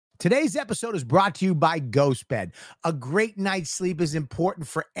Today's episode is brought to you by Ghostbed. A great night's sleep is important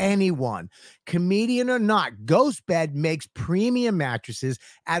for anyone. Comedian or not, Ghostbed makes premium mattresses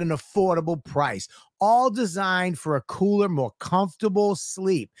at an affordable price, all designed for a cooler, more comfortable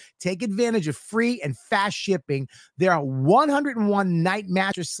sleep. Take advantage of free and fast shipping. There are 101 night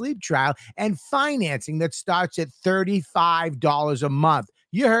mattress sleep trial and financing that starts at $35 a month.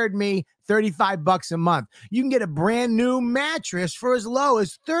 You heard me, $35 a month. You can get a brand new mattress for as low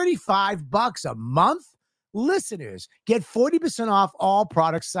as $35 a month. Listeners, get 40% off all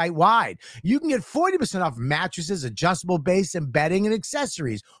products site-wide. You can get 40% off mattresses, adjustable base, and bedding and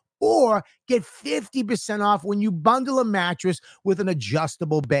accessories. Or get 50% off when you bundle a mattress with an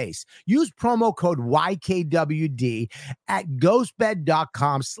adjustable base. Use promo code YKWD at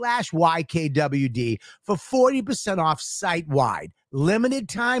ghostbed.com/YKWD for 40% off site-wide. Limited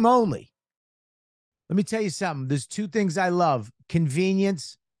time only. Let me tell you something. There's two things I love: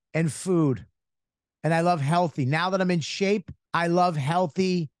 convenience and food. And I love healthy. Now that I'm in shape, I love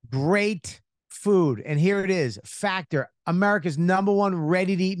healthy, great food. And here it is. Factor, America's #1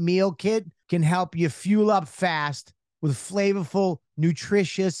 ready-to-eat meal kit, can help you fuel up fast with flavorful,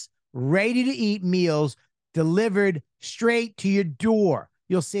 nutritious, ready-to-eat meals delivered straight to your door.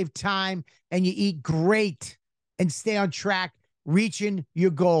 You'll save time and you eat great and stay on track reaching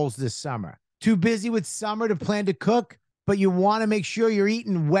your goals this summer. Too busy with summer to plan to cook, but you want to make sure you're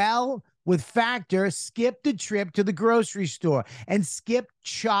eating well? With Factor, skip the trip to the grocery store and skip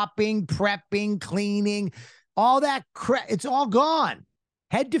shopping, prepping, cleaning, all that crap. It's all gone.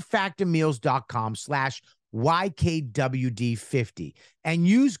 Head to factormeals.com/YKWD50 and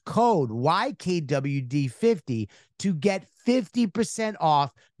use code YKWD50 to get 50%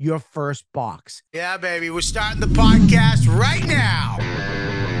 off your first box. Yeah, baby. We're starting the podcast right now.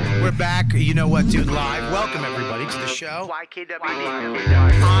 We're back. You know what, dude? Live. Welcome, everybody, to the show. YKWD.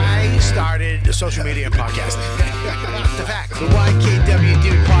 I started a social media podcast. The fact. The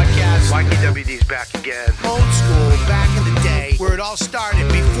YKWD podcast. YKWD's back again. Old school, back in the day, where it all started.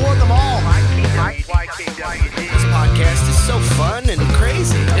 Before them all. YKWD. This podcast is so fun and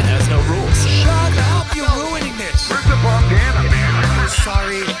crazy. It has no rules. Shut up. You're ruining this. Where's the bandana, man?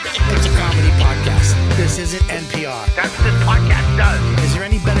 Sorry. It's a comedy podcast. This isn't NPR. That's what this podcast does. Is there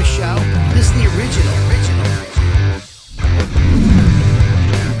any better show? This is the original.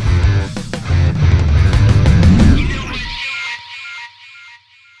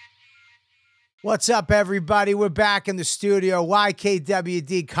 What's up, everybody? We're back in the studio.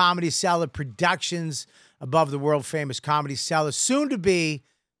 YKWD Comedy Cellar Productions, above the world-famous Comedy Cellar, soon to be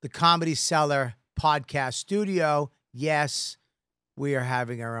the Comedy Cellar Podcast Studio. Yes, we are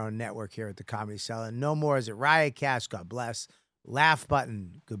having our own network here at the Comedy Cellar. No more is it Riotcast, God bless. Laugh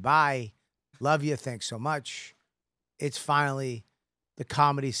button, goodbye. Love you, thanks so much. It's finally the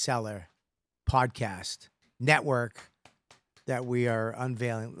Comedy Cellar Podcast Network that we are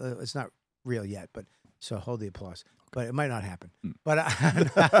unveiling. It's not real yet, but so hold the applause. But it might not happen. But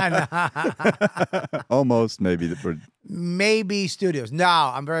almost, maybe maybe studios. No,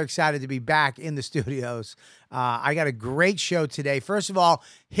 I'm very excited to be back in the studios. I got a great show today. First of all,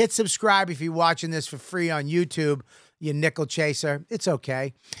 hit subscribe if you're watching this for free on YouTube. You nickel chaser, it's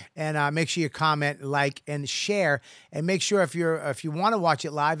okay. And make sure you comment, like, and share. And make sure if you want to watch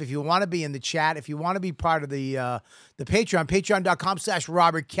it live, if you want to be in the chat, if you want to be part of the Patreon,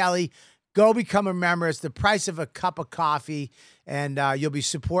 patreon.com/Robert Kelly. Go become a member. It's the price of a cup of coffee, and you'll be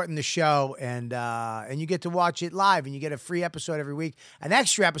supporting the show, and you get to watch it live, and you get a free episode every week, an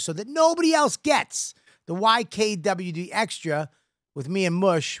extra episode that nobody else gets, the YKWD Extra with me and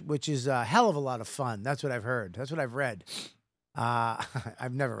Mush, which is a hell of a lot of fun. That's what I've heard. That's what I've read.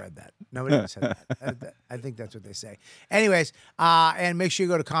 I've never read that. Nobody else said that. I think that's what they say. Anyways, and make sure you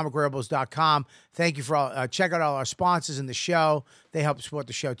go to comicwearables.com. Thank you for all. Check out all our sponsors in the show. They help support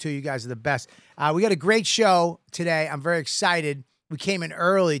the show too. You guys are the best. We got a great show today. I'm very excited. We came in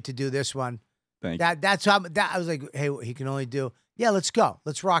early to do this one. Thank you. That's how I was like, hey, he can only do. Yeah, let's go.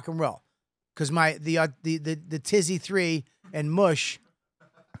 Let's rock and roll. Because the Tizzy 3 and Mush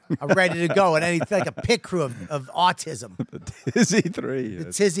are ready to go, and anything like a pit crew of autism. The Tizzy 3.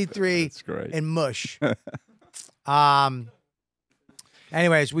 The Tizzy 3 that's great. And Mush.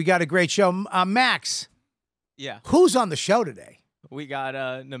 Anyways, we got a great show. Max. Yeah. Who's on the show today? We got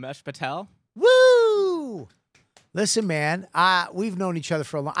Nimesh Patel. Woo! Listen, man, we've known each other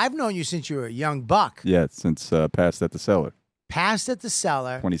for a long. I've known you since you were a young buck. Yeah, since Passed at the Cellar. Passed at the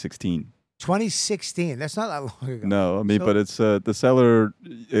Cellar. 2016. 2016. That's not that long ago. No, I mean, but it's the Cellar.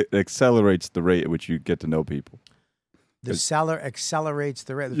 It accelerates the rate at which you get to know people. The seller accelerates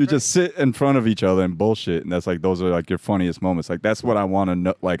the rate. You just sit in front of each other and bullshit, and that's like those are like your funniest moments. Like that's what I want to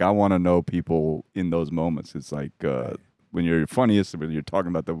know. Like I want to know people in those moments. It's like when you're funniest, when you're talking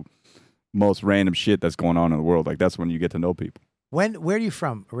about the most random shit that's going on in the world. Like that's when you get to know people. Where are you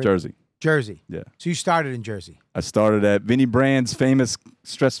from? Jersey. Jersey. Yeah. So you started in Jersey. I started at Vinnie Brand's famous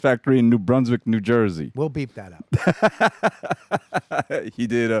stress factory in New Brunswick, New Jersey. We'll beep that out. He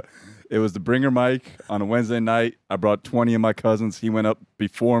did it was the bringer mic on a Wednesday night. I brought 20 of my cousins. He went up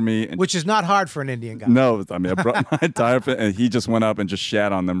before me. And Which is not hard for an Indian guy. no, I mean, I brought my entire and he just went up and just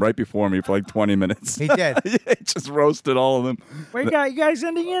shat on them right before me for like 20 minutes. He did. Yeah, he just roasted all of them. Wait, you guys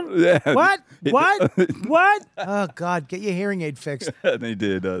Indian? Yeah. What? What? Oh, God, get your hearing aid fixed. And they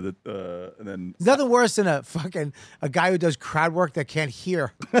did. And then Nothing worse than a guy who does crowd work that can't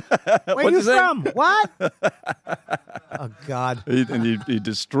hear. Where What'd you you say? from? What? Oh, God. he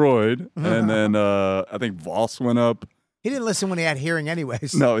destroyed. And then I think Voss went up. He didn't listen when he had hearing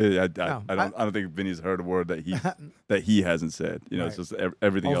anyways. No, I No, don't think Vinny's heard a word that he hasn't said. You know, it's just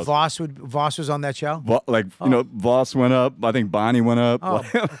everything else. Voss was on that show? Voss went up. I think Bonnie went up. Oh.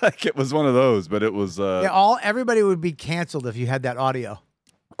 Like it was one of those, but it was. Everybody would be canceled if you had that audio.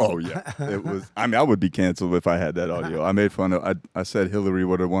 Oh yeah, it was. I mean, I would be canceled if I had that audio. I made fun of. I said Hillary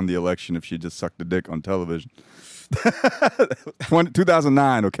would have won the election if she just sucked a dick on television.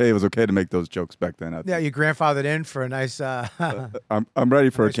 2009. Okay, it was okay to make those jokes back then. I think. Yeah, you grandfathered in for a nice. I'm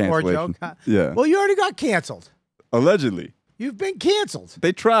ready for a nice poor cancellation. joke, huh? Yeah, Well, you already got canceled. allegedly You've been canceled.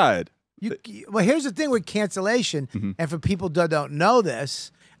 they tried. Well, here's the thing with cancellation, Mm-hmm. and for people that don't know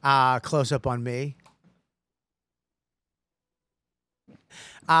this, close up on me.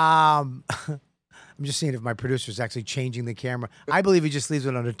 I'm just seeing if my producer's actually changing the camera. I believe he just leaves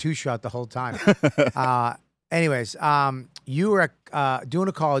it on a 2-shot the whole time. Anyways, you were doing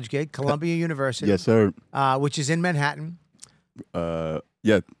a college gig, Columbia University. Yes, sir. Which is in Manhattan.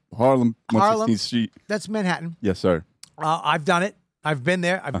 Yeah, Harlem, 116th Street. That's Manhattan. Yes, sir. I've done it. I've been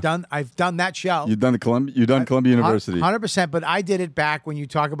there. I've done that show. You've done Columbia University. 100%, but I did it back when you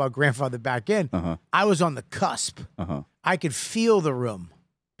talk about grandfather back in. Uh-huh. I was on the cusp. Uh-huh. I could feel the room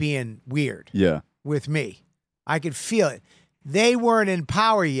being weird Yeah. with me. I could feel it. They weren't in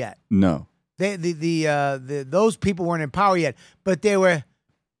power yet. No. Those people weren't in power yet, but they were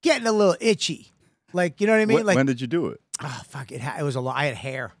getting a little itchy. Like, you know what I mean? When did you do it? Oh, fuck, it was a lot. I had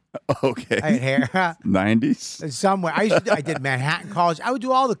hair. Okay. I had hair. 90s? Somewhere. I did Manhattan College. I would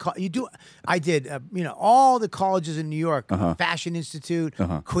do all the I did all the colleges in New York, Fashion Institute,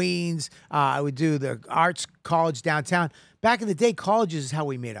 Queens. I would do the Arts College downtown. Back in the day, colleges is how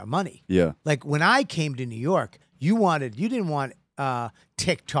we made our money. Yeah. Like when I came to New York, you didn't want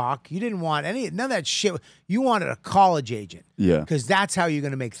TikTok. You didn't want none of that shit. You wanted a college agent. Yeah. Because that's how you're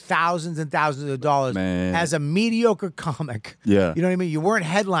going to make thousands and thousands of dollars Man. as a mediocre comic. Yeah. You know what I mean? You weren't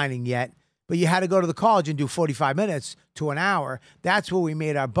headlining yet, but you had to go to the college and do 45 minutes to an hour. That's where we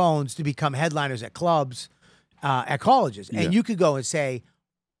made our bones to become headliners at clubs, at colleges. Yeah. And you could go and say,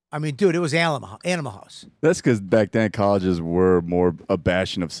 I mean, dude, it was Animal House. That's because back then colleges were more a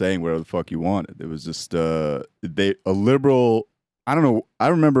bastion of saying whatever the fuck you wanted. It was just a liberal. I don't know. I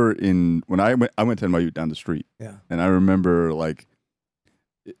remember when I went to NYU down the street. Yeah. And I remember like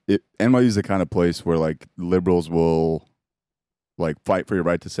NYU is the kind of place where like liberals will like fight for your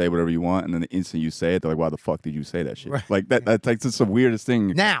right to say whatever you want, and then the instant you say it, they're like, "Why the fuck did you say that shit?" Right. Like that's like just the weirdest thing.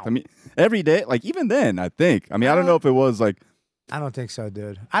 Now. I mean, every day, like even then, I think. I mean, I don't know if it was like. I don't think so,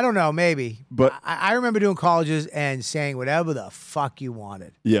 dude. I don't know, maybe. But I remember doing colleges and saying whatever the fuck you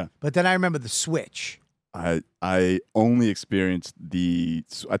wanted. Yeah. But then I remember the switch. I only experienced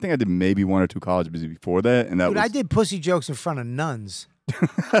I think I did maybe 1 or 2 colleges before that, and that Dude, was I did pussy jokes in front of nuns.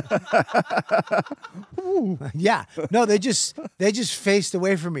 Yeah. No, they just faced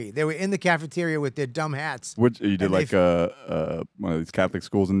away from me. They were in the cafeteria with their dumb hats. Which you did And like one of these Catholic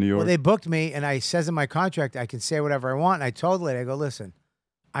schools in New York. Well, they booked me, and I says in my contract I can say whatever I want. And I told the lady, I go, listen,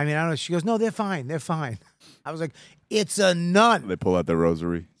 I mean, I don't know. She goes, no, they're fine. They're fine. I was like, it's a nun. They pull out their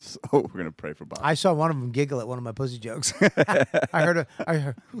rosary. So we're gonna pray for Bob. I saw one of them giggle at one of my pussy jokes. I heard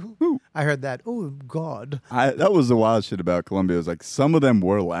that. Oh God! That was the wild shit about Columbia. It was like some of them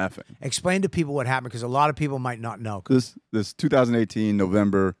were laughing. Explain to people what happened because a lot of people might not know. This 2018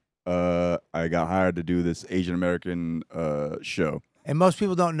 November, I got hired to do this Asian American show. And most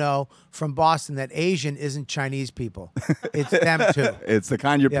people don't know from Boston that Asian isn't Chinese people. It's them too. It's the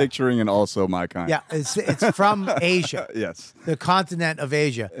kind you're Yeah. picturing, and also my kind. Yeah, it's from Asia, Yes. the continent of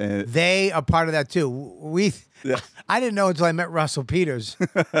Asia. They are part of that too. I didn't know until I met Russell Peters.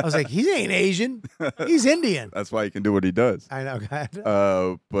 I was like, he ain't Asian. He's Indian. That's why he can do what he does. I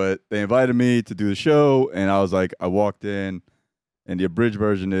know. But they invited me to do the show, and I was like, I walked in, and the abridged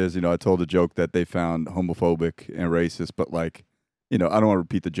version is, I told a joke that they found homophobic and racist, but like, I don't want to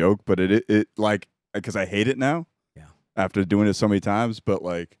repeat the joke, but it like, because I hate it now. Yeah. After doing it so many times, but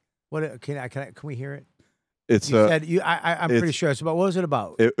like, what can we hear it? It's you said I'm pretty sure it's about. What was it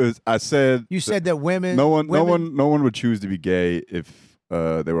about? It was. I said you said that women. No one would choose to be gay if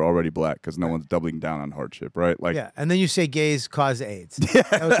they were already black, because no one's doubling down on hardship, right? Like, yeah, and then you say gays cause AIDS.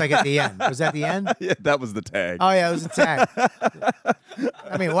 That was like at the end. Was that the end? Yeah, that was the tag. Oh yeah, it was a tag.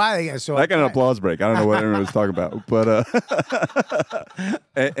 I mean, why they get so? That got an applause break. I don't know what everyone was talking about, but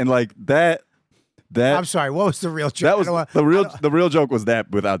and like that. I'm sorry. What was the real joke? That was the real joke was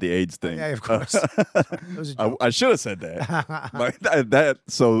that without the AIDS thing. Yeah, of course. It was a joke. I should have said that. Like that.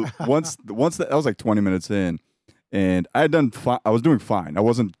 So once that was like 20 minutes in, and I had done. I was doing fine. I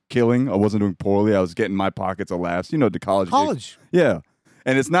wasn't killing. I wasn't doing poorly. I was getting my pockets of laughs. The college. College. Yeah,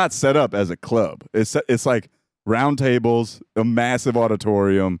 and it's not set up as a club. It's like round tables, a massive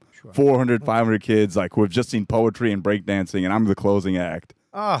auditorium, 400, 500 kids like who have just seen poetry and breakdancing, and I'm the closing act.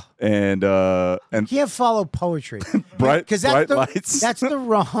 Oh, and you can't follow poetry, bright lights. That's the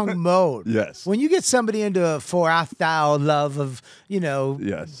wrong mode. Yes, when you get somebody into for art thou love of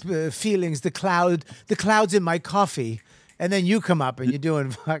yes feelings, the clouds in my coffee, and then you come up and you're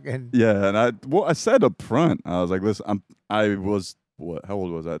doing fucking and I said up front, I was like, listen, I was how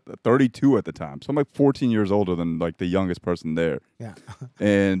old was I? 32 at the time, so I'm like 14 years older than like the youngest person there. Yeah,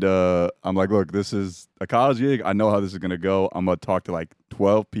 and I'm like, look, this is a college gig. I know how this is gonna go. I'm gonna talk to like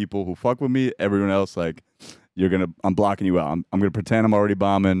 12 people who fuck with me. Everyone else, like, I'm blocking you out. I'm gonna pretend I'm already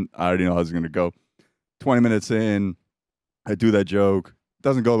bombing. I already know how this is gonna go. 20 minutes in, I do that joke.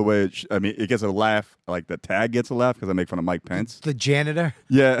 Doesn't go the way it gets a laugh. Like the tag gets a laugh because I make fun of Mike Pence. The janitor?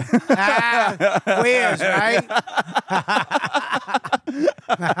 Yeah. Weird, right?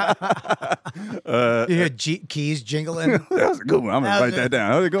 You hear keys jingling. That was a good one. I'm gonna write that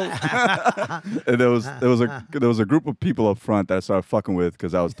down. How'd it go? And there was a group of people up front that I started fucking with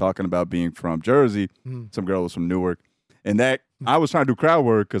because I was talking about being from Jersey. Some girl was from Newark, and that I was trying to do crowd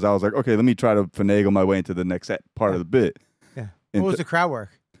work because I was like, okay, let me try to finagle my way into the next part of the bit. Yeah. What was the crowd work?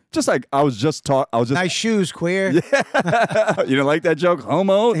 Just like I was just nice shoes, queer. Yeah. You didn't like that joke,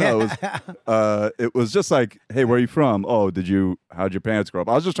 homo? No, it was just like, hey, where are you from? Oh, how'd your parents grow up?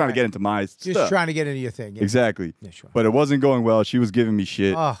 I was just trying to get into my stuff. Just trying to get into your thing. Yeah. Exactly. Yeah, sure. But it wasn't going well. She was giving me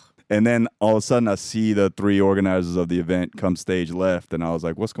shit. Oh. And then all of a sudden I see the 3 organizers of the event come stage left, and I was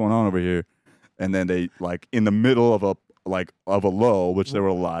like, what's going on over here? And then they, like, in the middle of a lull, which there were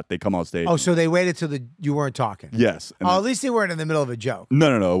a lot, they come on stage. Oh, so they waited till you weren't talking. Yes. And at least they weren't in the middle of a joke.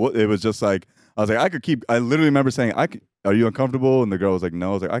 No. It was just like, I was like, I literally remember saying, are you uncomfortable? And the girl was like,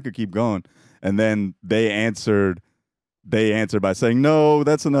 no. I was like, I could keep going. And then they answered by saying, no,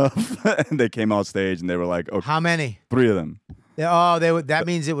 that's enough. And they came on stage and they were like, okay. How many? 3 of them. That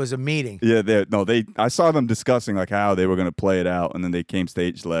means it was a meeting. Yeah, I saw them discussing like how they were going to play it out, and then they came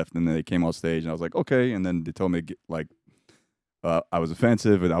stage left, and then they came on stage, and I was like, okay. And then they told me I was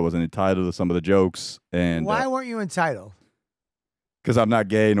offensive and I wasn't entitled to some of the jokes. And why weren't you entitled? Because I'm not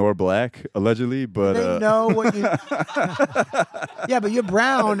gay nor black, allegedly. But they know what you. Yeah, but you're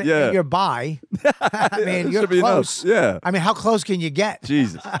brown and you're bi. I mean, you're close. Yeah. I mean, how close can you get?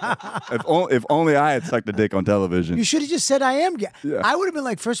 Jesus. If only I had sucked a dick on television. You should have just said I am gay. Yeah. I would have been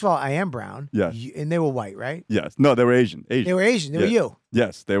like, first of all, I am brown. Yeah. And they were white, right? Yes. No, they were Asian. They were Asian. They were you.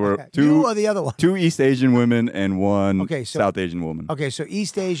 Yes, they were Okay. 2. You or the other one? 2 East Asian women and 1 South Asian woman. Okay, so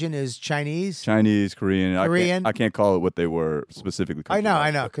East Asian is Chinese? Chinese, Korean. Korean? I can't call it what they were specifically. I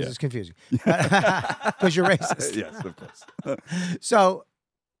know, because it's confusing. Because you're racist. Yes, of course.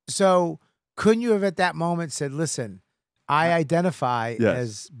 So couldn't you have at that moment said, listen, I identify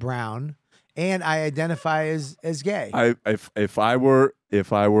as brown and I identify as gay? If I were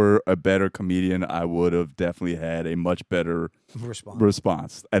a better comedian, I would have definitely had a much better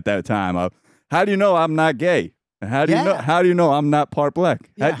response at that time. How do you know I'm not gay? How do you know I'm not part black?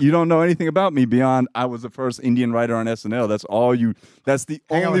 Yeah. You don't know anything about me beyond I was the first Indian writer on SNL. That's the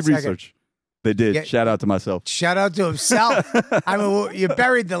only research they did. Shout out to myself. Shout out to himself. I mean, you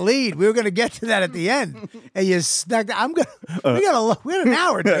buried the lead. We were going to get to that at the end, and you snuck. We got an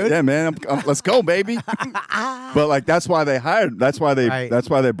hour, dude. Yeah, man. Let's go, baby. But like that's why they hired. That's why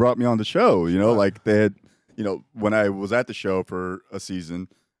they brought me on the show. Like they had. you know, when I was at the show for a season,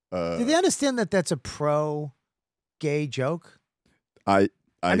 Do they understand that that's a pro-gay joke? I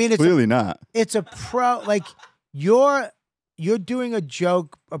mean, it's clearly not. It's a pro, like you're doing a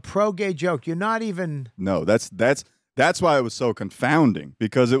joke, a pro-gay joke. You're not even. No, that's why it was so confounding,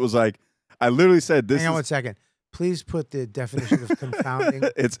 because it was like I literally said this. Hang on 1 second. Please put the definition of confounding.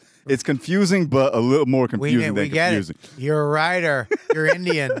 It's confusing, but a little more confusing than we get confusing. It. You're a writer. You're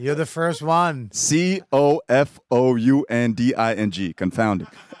Indian. You're the first one. COFOUNDING, confounding.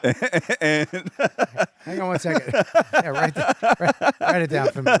 And hang on 1 second. Yeah, write it down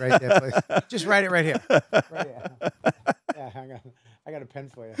for me right there, please. Just write it right here. Right here. Yeah, hang on. I got a pen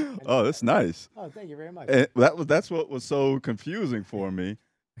for you. Oh, that's nice. Oh, thank you very much. And that's what was so confusing for me,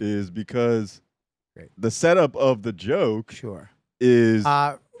 is because Great. the setup of the joke Sure. is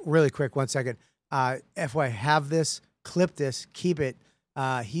Really quick, 1 second. FY, have this, clip this, keep it.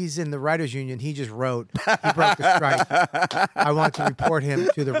 He's in the Writers Union. He just wrote. He broke the strike. I want to report him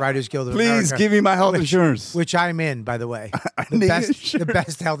to the Writers Guild of America. Please give me my health insurance. Which I'm in, by the way. The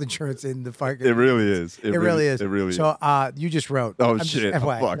best health insurance in the fucking. It really is. It really is. It really is. So you just wrote. Oh, I'm shit. Just, I'm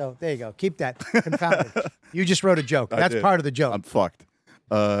FYI. fucked. No, there you go. Keep that. Confounded. You just wrote a joke. That's part of the joke. I'm fucked.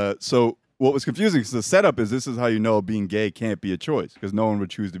 So what was confusing is the setup is this is how you know being gay can't be a choice, because no one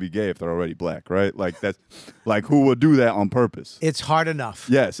would choose to be gay if they're already black, right? Like that's like who would do that on purpose? It's hard enough.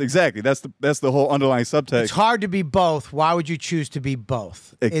 Yes, exactly. That's the whole underlying subtext. It's hard to be both. Why would you choose to be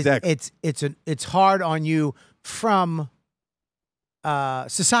both? Exactly. It's hard on you from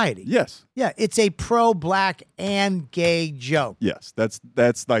society. Yes. Yeah, it's a pro-black and gay joke. Yes.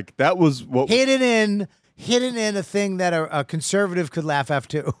 That's like that was what hidden in a thing that a conservative could laugh at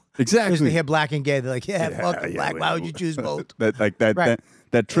too. Exactly. Because they hear black and gay, they're like, fuck black. Why would you choose both? that Right.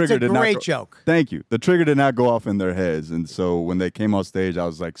 trigger It's a did not great go, joke. Thank you. The trigger did not go off in their heads, and so when they came on stage, I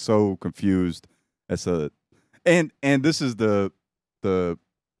was like so confused as to, and this is the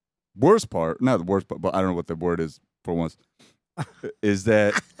worst part. Not the worst part, but I don't know what the word is for once. Is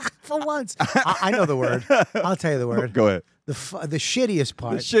that for once? I know the word. I'll tell you the word. Go ahead. The shittiest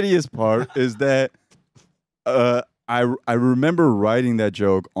part. The shittiest part is that I remember writing that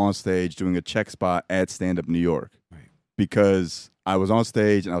joke on stage doing a check spot at Stand Up New York, right. Because I was on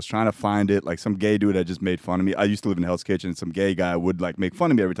stage and I was trying to find it. Like some gay dude had just made fun of me. I used to live in Hell's Kitchen. And some gay guy would like make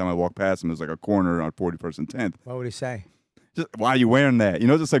fun of me every time I walked past him. It was like a corner on 41st and 10th. What would he say? Just, why are you wearing that? You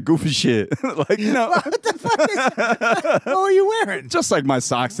know, just like goofy shit. Like, you know. What the fuck is what were you wearing? Just like my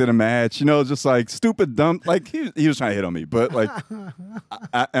socks didn't match, you know, just like stupid, dumb. Like he was trying to hit on me. But like,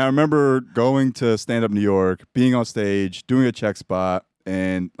 I remember going to Stand Up New York, being on stage, doing a check spot,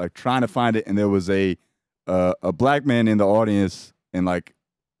 and like trying to find it. And there was a black man in the audience, and like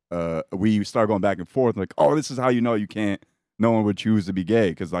we started going back and forth. Like, oh, this is how you know you can't. No one would choose to be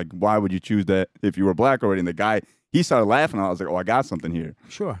gay, because like, why would you choose that if you were black already? And the guy, he started laughing. And I was like, oh, I got something here.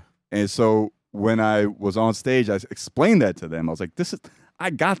 Sure. And so when I was on stage, I explained that to them. I was like,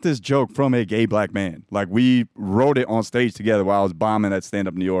 I got this joke from a gay black man. Like we wrote it on stage together while I was bombing at Stand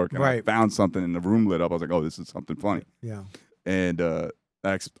Up New York. And I found something and the room lit up. I was like, oh, this is something funny. Yeah. And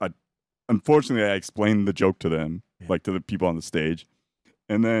unfortunately, I explained the joke to them, like to the people on the stage.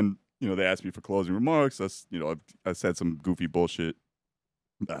 And then, you know, they asked me for closing remarks. I said some goofy bullshit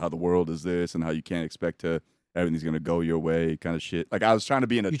about how the world is this and how you can't expect everything's going to go your way kind of shit. Like I was trying to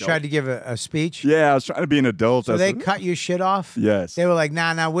be an adult. You tried to give a speech? Yeah, I was trying to be an adult. So they cut your shit off? Yes. They were like,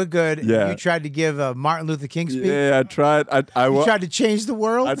 nah, we're good. Yeah. You tried to give a Martin Luther King speech? Yeah, I tried. You tried to change the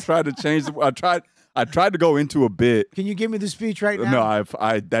world? I tried to change I tried to go into a bit. Can you give me the speech right now?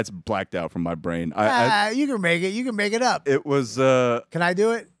 No, that's blacked out from my brain. You can make it. You can make it up. It was Can I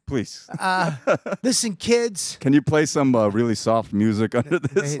do it? Please. Listen, kids. Can you play some really soft music under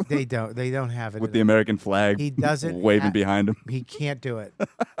this? They don't have it. With the American flag He doesn't waving behind him. He can't do it.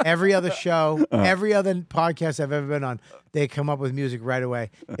 Every other show, every other podcast I've ever been on, they come up with music right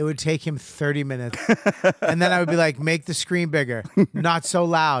away. It would take him 30 minutes. And then I would be like, make the screen bigger. Not so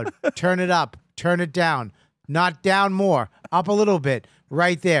loud. Turn it up. Turn it down. Not down more. Up a little bit.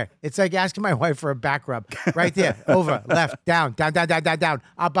 Right there. It's like asking my wife for a back rub. Right there. Over. Left. Down. Down.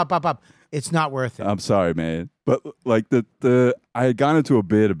 Up. It's not worth it. I'm sorry, man. But like I had gone into a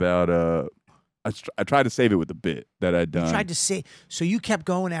bit about I tried to save it with the bit that I'd done. You tried to say, so you kept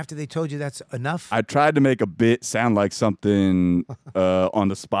going after they told you that's enough? I tried to make a bit sound like something on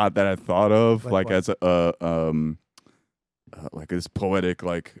the spot that I thought of, like as like this poetic,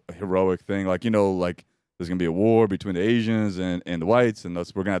 like heroic thing, like, you know, like there's gonna be a war between the Asians and the whites, and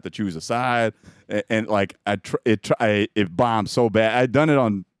thus we're gonna have to choose a side, and like it bombed so bad. I'd done it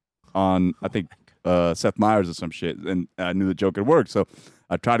on I think Seth Meyers or some shit, and I knew the joke had worked, so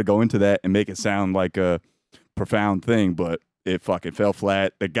I tried to go into that and make it sound like profound thing, but it fucking fell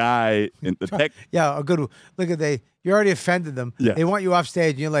flat. The guy in the tech. Yeah, a good. Look at you already offended them. Yeah. They want you off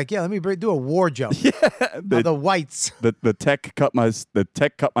stage, and you're like, yeah, let me do a war joke. Yeah, The whites. the tech cut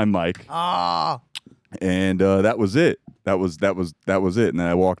my mic. Ah. And that was it. That was it. And then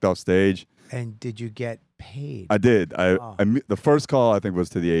I walked off stage. And did you get paid? I did. The first call I think was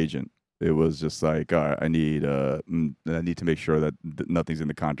to the agent. It was just like, all right, I need to make sure that nothing's in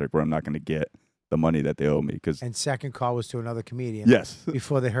the contract where I'm not going to get the money that they owe me. And second call was to another comedian. Yes.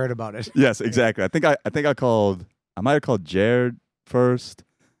 Before they heard about it. Yes, exactly. I think I called. I might have called Jared first.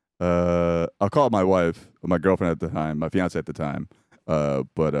 I'll call my wife, my girlfriend at the time, my fiance at the time.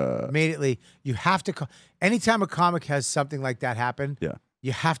 But Immediately, you have to call. Anytime a comic has something like that happen, yeah,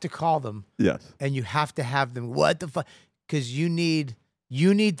 you have to call them. Yes. And you have to have them. What the fuck? Because you need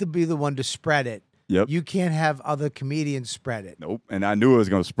to be the one to spread it. Yep. You can't have other comedians spread it. Nope. And I knew it was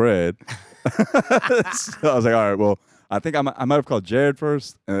going to spread. So I was like, all right, well, I think I might have called Jared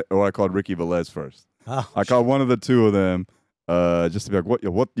first, or I called Ricky Velez first. Oh, I called one of the two of them just to be like,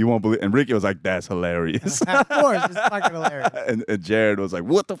 what you won't believe. And Ricky was like, that's hilarious. of course, it's fucking hilarious. and Jared was like,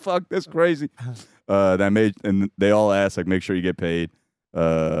 what the fuck? That's crazy. And they all asked, like, make sure you get paid.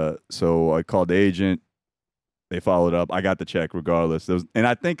 So I called the agent. They followed up. I got the check regardless. And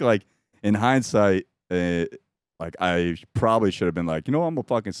I think, like, in hindsight, like, I probably should have been like, I'm gonna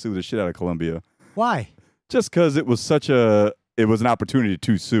fucking sue the shit out of Columbia. Why? Just because it was it was an opportunity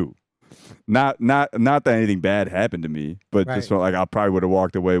to sue. Not that anything bad happened to me, but Right. just felt like I probably would have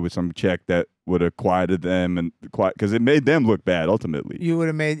walked away with some check that would have quieted them and because it made them look bad ultimately. You would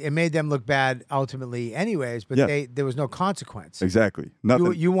have made them look bad ultimately, anyways. But Yeah. there was no consequence. Exactly.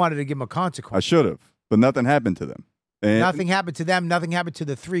 Nothing. You wanted to give them a I consequence. should have, but nothing happened to them. And Nothing happened to them. Nothing happened to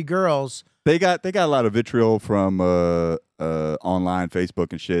the three girls. They got a lot of vitriol from online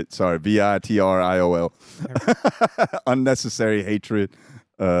Facebook and shit. Sorry, vitriol, unnecessary hatred.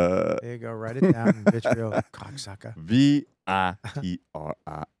 There you go. Write it down. Vitriol, cocksucker. vitriol.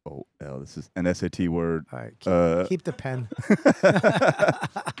 This is an SAT word. All right, keep the pen.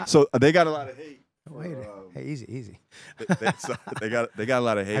 So they got a lot of hate. Wait, hey, easy. They got a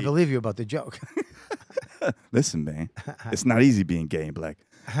lot of hate. I believe you about the joke. Listen, man, it's not easy being gay and black.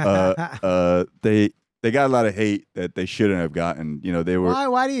 They got a lot of hate that they shouldn't have gotten. They were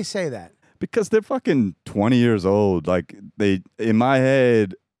Why do you say that? because they're fucking 20 years old. Like in my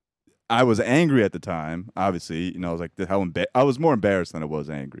head, I was angry at the time. Obviously, I was like, I was more embarrassed than I was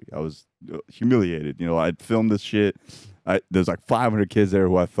angry. I was humiliated. I'd filmed this shit. There's like 500 kids there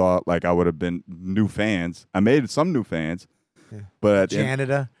who I thought like I would have been new fans. I made some new fans. Yeah. But at the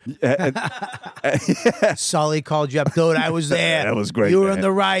Janitor. end, Sully called you up. Dude, I was there. That was great, You were man. on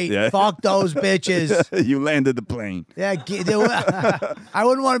the right. Yeah. Fuck those bitches. you landed the plane. Yeah, I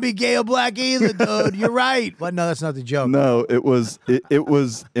wouldn't want to be gay or black either, dude. You're right. But no, that's not the joke. No, it was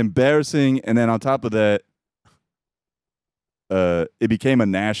embarrassing, and then on top of that, it became a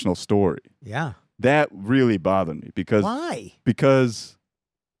national story. Yeah. That really bothered me because Why?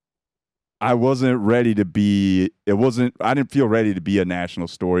 I wasn't ready to be. I didn't feel ready to be a national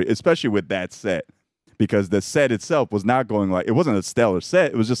story, especially with that set, because the set itself was not going like it wasn't a stellar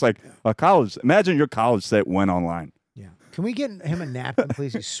set. It was just like a college. Imagine your college set went online. Yeah. Can we get him a napkin,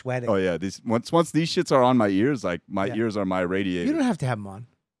 please? He's sweating. Oh yeah, once these shits are on my ears, like my Yeah. ears are my radiator. You don't have to have him on.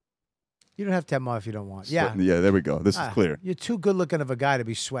 You don't have to have him on if you don't want. Yeah. Yeah, there we go. This is clear. You're too good looking of a guy to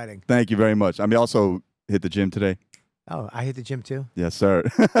be sweating. Thank you very much. I mean, also hit the gym today. Oh, I hit the gym too? Yes, sir.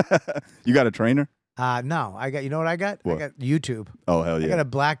 You got a trainer? No. You know what I got? What? I got YouTube. Oh hell I got yeah. a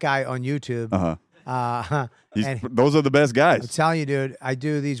black guy on YouTube. And Those are the best I'm guys. telling you, dude, I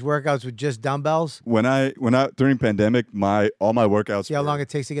do these workouts with just dumbbells. When I during pandemic, all my workouts. See how were- long it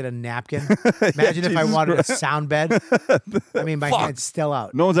takes to get a napkin? Imagine if I Jesus wanted Christ. a sound bed. I mean, my Fuck. hand's still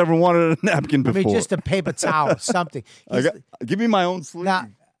out. No one's ever wanted a napkin I before. mean, just a paper towel, something. Give me my own sleeve. Now,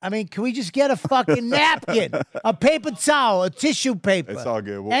 I mean, can we just get a fucking napkin, a paper towel, a tissue paper? It's all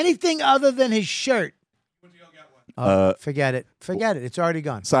good. Well- Anything other than his shirt. Forget it. Forget it. It's already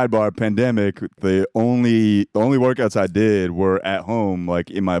gone. Sidebar: pandemic. The only workouts I did were at home, like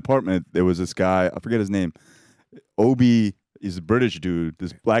in my apartment. There was this guy. I forget his name. Obi is a British dude.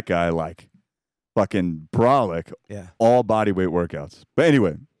 This black guy, like fucking brolic. Yeah. All body weight workouts. But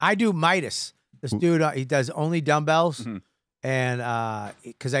anyway, I do Midas. This dude, he does only dumbbells. Mhm. And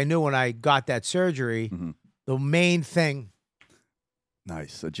because I knew when I got that surgery, Mhm. the main thing,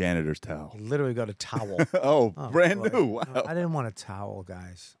 nice. A janitor's towel. I literally got a towel. Oh, Oh, brand boy. new. Wow. No, I didn't want a towel,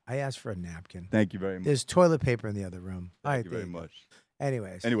 guys. I asked for a napkin. Thank you very much. There's toilet paper in the other room. All right, Thank you very there you go. much.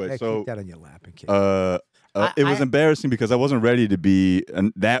 Anyways. Anyway, yeah, so, keep that on your lap in case. It was embarrassing because I wasn't ready to be,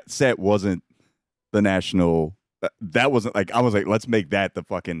 and that set wasn't the national. That wasn't like, I was like, let's make that the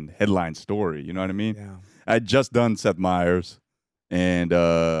fucking headline story. You know what I mean? Yeah. I had just done Seth Meyers, and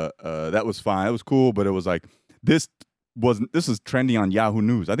that was fine. It was cool, but it was like this is trending on Yahoo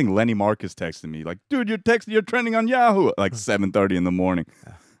News. I think Lenny Marcus texted me like, dude, you're trending on Yahoo like 7:30 in the morning.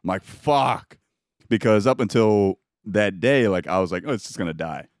 I'm like, fuck, because up until that day, like I was like, oh, it's just gonna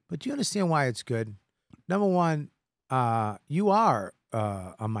die. But do you understand why it's good? Number one, you are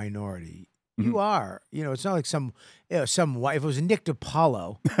a minority. You are, it's not like some if it was Nick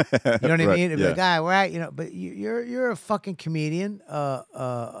DiPaolo, you know what I Right, mean? It'd be yeah. like, right, but you're a fucking comedian,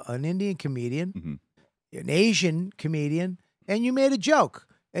 an Indian comedian, an Asian comedian, and you made a joke,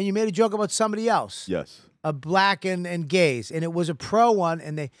 about somebody else, Yes. a black and gays, and it was a pro one,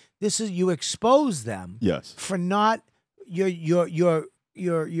 and you expose them, Yes. for not you're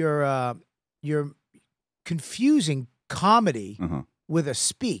confusing comedy with a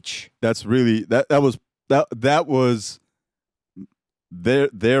speech. That's really that was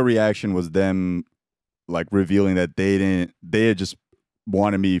their reaction was them like revealing that they had just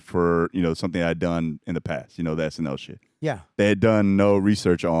wanted me for something I'd done in the past, the SNL shit. Yeah. They had done no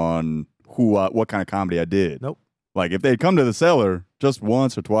research on what kind of comedy I did. Nope. Like if they'd come to the cellar just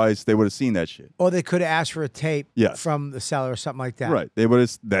once or twice, they would have seen that shit. Or they could have asked for a tape Yes. from the cellar or something like that. Right. They would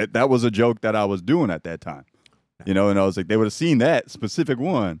have that was a joke that I was doing at that time. And I was like, they would have seen that specific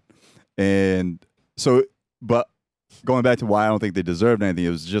one. And so, but going back to why I don't think they deserved anything, it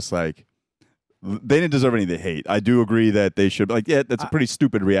was just like, they didn't deserve any of the hate. I do agree that they should, like, yeah, that's a pretty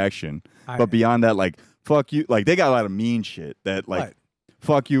stupid reaction. But beyond that, like, fuck you. Like, they got a lot of mean shit that, like, What?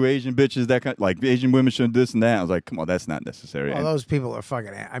 Fuck you, Asian bitches, that kind, like, Asian women shouldn't this and that. I was like, come on, that's not necessary. Well, And- those people are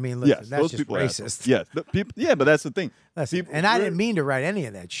fucking. I mean, listen, yes, that's those just people are racist. assholes. Yes, yeah, but that's the thing. Listen, People- and I didn't mean to write any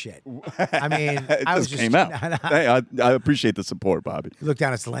of that shit. I mean, it I was just just came out. Hey, I appreciate the support, Bobby. Look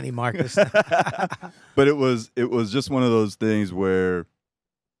down at Lenny Marcus. But it was just one of those things where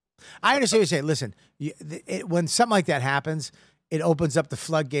I understand what you're saying. Listen, when something like that happens, it opens up the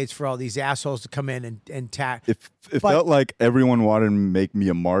floodgates for all these assholes to come in and tack. it But- felt like everyone wanted to make me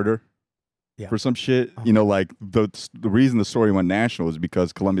a martyr Yeah. for some shit. Like the reason the story went national is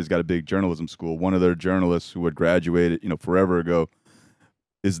because Columbia's got a big journalism school. One of their journalists who had graduated, forever ago,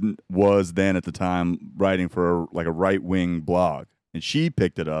 was then at the time writing for a right wing blog, and she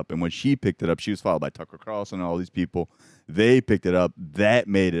picked it up. And when she picked it up, she was followed by Tucker Carlson and all these people. They picked it up. That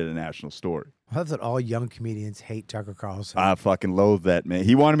made it a national story. I love that all young comedians hate Tucker Carlson. I fucking loathe that, man.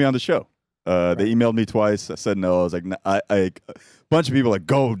 He wanted me on the show. They emailed me twice. I said no. I was like, nah, a bunch of people like,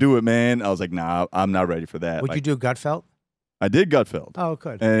 go do it, man. I was like, nah, I'm not ready for that. Would you do Gutfeld? I did Gutfeld. Oh,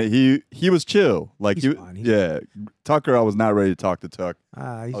 good. And he was chill. Like He's fine. He's Tucker, I was not ready to talk to Tuck.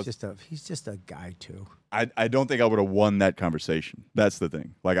 He's just a guy too. I don't think I would have won that conversation. That's the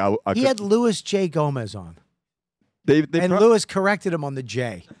thing. Like He had Louis J. Gomez on. they And Lewis corrected him on the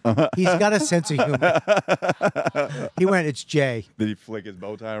J. He's got a sense of humor. He went, it's J. Did he flick his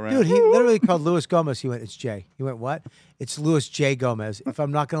bow tie around? Dude, he literally called Louis Gomez. He went, it's J. He went, what? It's Louis J. Gomez. If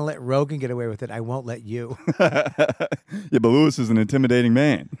I'm not going to let Rogan get away with it, I won't let you. Yeah, but Lewis is an intimidating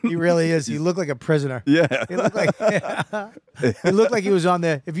man. He really is. He looked like a prisoner. Yeah. He looked like he looked like he was on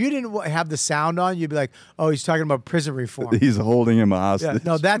the. If you didn't have the sound on, you'd be like, "Oh, he's talking about prison reform." He's holding him Yeah, hostage.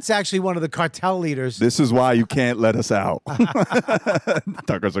 no, that's actually one of the cartel leaders. This is why you can't let us out.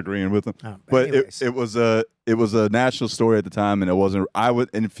 Tucker's agreeing with him. Oh, but anyways. it was a national story at the time, and it wasn't. I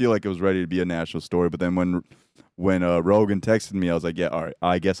didn't feel like it was ready to be a national story. But then when Rogan texted me, I was like, yeah, all right,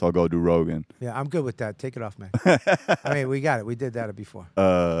 I guess I'll go do Rogan. Yeah, I'm good with that. Take it off, man. I mean, we got it. We did that before.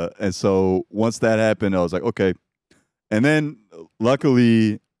 And so once that happened, I was like, okay. And then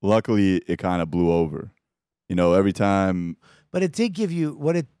luckily, it kind of blew over. Every time. But it did give you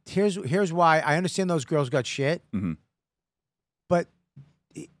what it. Here's why I understand those girls got shit. Mhm. But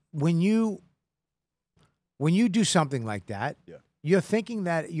when you do something like that, Yeah. you're thinking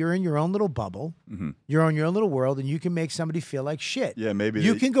that you're in your own little bubble, Mhm. you're on your own little world, and you can make somebody feel like shit. Yeah, maybe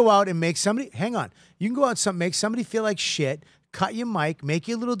You can go out and make somebody. Hang on, you can go out and make somebody feel like shit. Cut your mic, make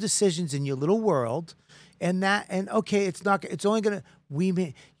your little decisions in your little world, and okay, it's not. It's only gonna.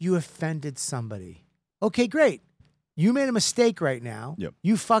 You offended somebody. Okay, great. You made a mistake right now. Yep.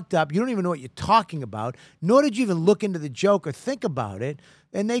 You fucked up. You don't even know what you're talking about, nor did you even look into the joke or think about it.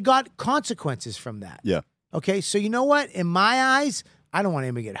 And they got consequences from that. Yeah. Okay, so you know what? In my eyes, I don't want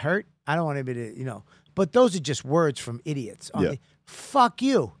anybody to get hurt. I don't want anybody to, but those are just words from idiots. Yeah. Fuck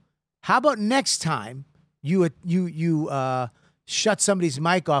you. How about next time you shut somebody's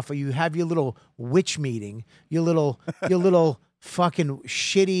mic off, or you have your little witch meeting, your little fucking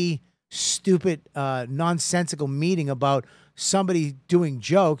shitty, stupid, nonsensical meeting about somebody doing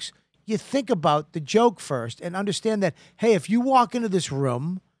jokes. you think about the joke first and understand that, hey, if you walk into this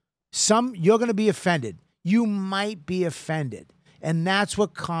room, you're going to be offended. You might be offended. And that's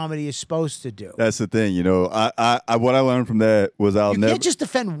what comedy is supposed to do. That's the thing, you know. I what I learned from that was You can't just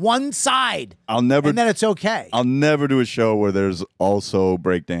defend one side. I'll never, and then it's okay. I'll never do a show where there's also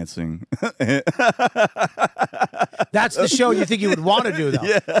breakdancing. That's the show you think you would want to do, though.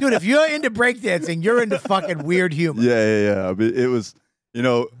 Yeah. Dude, if you're into breakdancing, you're into fucking weird humor. Yeah. I mean, it was, you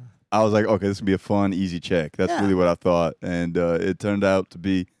know, I was like, okay, this would be a fun, easy check. That's really what I thought, and it turned out to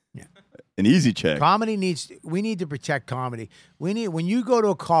be an easy check. We need to protect comedy. When you go to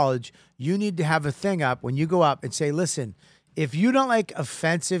a college, you need to have a thing up when you go up and say, listen, if you don't like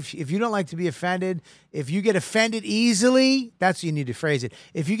offensive, if you don't like to be offended, if you get offended easily, that's how you need to phrase it.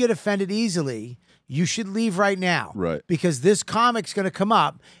 If you get offended easily, you should leave right now. Right. Because this comic's going to come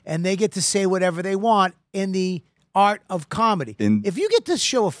up and they get to say whatever they want in the art of comedy. If you get to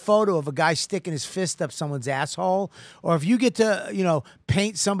show a photo of a guy sticking his fist up someone's asshole, or if you get to,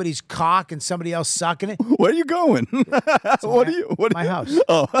 paint somebody's cock and somebody else sucking it. Where are you going? My house.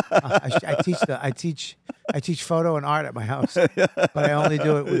 Oh. I teach photo and art at my house, but I only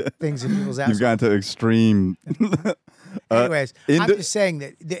do it with things in people's assholes. You've gone to extreme. Anyways, I'm just saying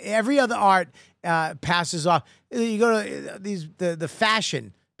that every other art passes off. You go to the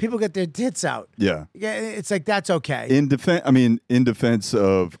fashion. People get their tits out. Yeah, it's like that's okay. In defense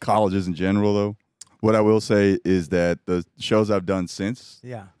of colleges in general, though, what I will say is that the shows I've done since,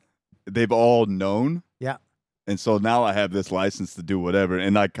 they've all known. Yeah, and so now I have this license to do whatever.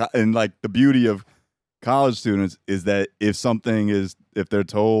 And the beauty of college students is that if they're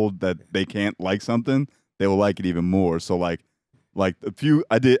told that they can't like something, they will like it even more. So I had to do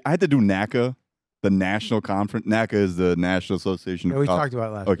NACA. The national conference. NACA is the National Association of we talked about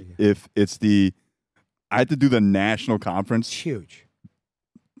it last week. If it's I had to do the national conference. It's huge.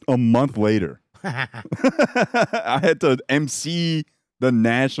 A month later. I had to MC the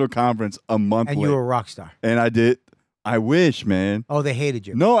national conference a month later. And you were a rock star. And I did. I wish, man. Oh, they hated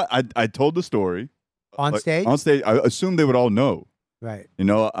you. No, I told the story. On stage? On stage. I assumed they would all know. Right. You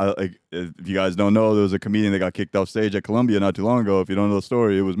know, if you guys don't know, there was a comedian that got kicked off stage at Columbia not too long ago. If you don't know the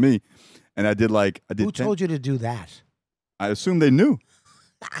story, it was me. And I did Who told you to do that? I assumed they knew.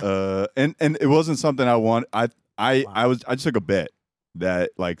 And it wasn't something I want. I just took a bet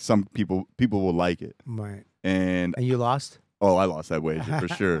that some people will like it. Right. And you lost? Oh, I lost that wager for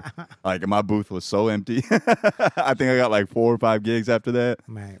sure. My booth was so empty. I think I got 4 or 5 gigs after that.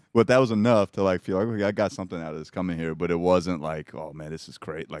 Right. But that was enough to feel like, okay, I got something out of this coming here. But it wasn't oh man, this is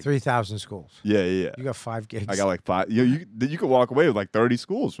great. 3,000 schools. Yeah. You got 5 gigs. I got 5. You could walk away with 30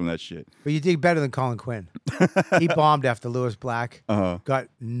 schools from that shit. But you did better than Colin Quinn. He bombed after Lewis Black. Got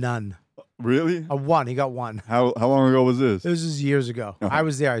none. Really? A 1. He got 1. How long ago was this? This was years ago. I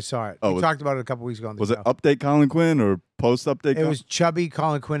was there. I saw it. We talked about it a couple weeks ago on the show. Was it update Colin Quinn or post update? It was chubby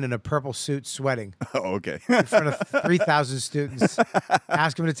Colin Quinn in a purple suit sweating. Oh, okay. In front of 3,000 students.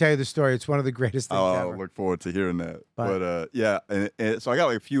 Ask him to tell you the story. It's one of the greatest things ever. I look forward to hearing that. But yeah, and so I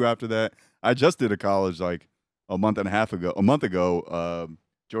got a few after that. I just did a college a month ago,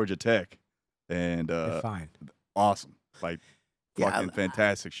 Georgia Tech, and fine. Awesome. Fucking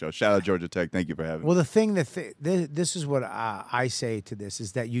fantastic show. Shout out Georgia Tech. Thank you for having me. Well, the thing this is what I say to this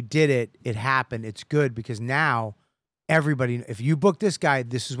is that you did it. It happened. It's good because now everybody, if you book this guy,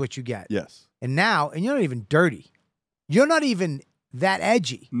 this is what you get. Yes. And you're not even dirty. You're not even that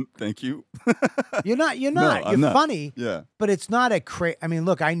edgy. Thank you. You're not. No, You're not. funny. Yeah. But it's not I mean,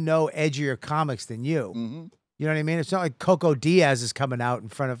 look, I know edgier comics than you. Mm-hmm. You know what I mean? It's not like Coco Diaz is coming out in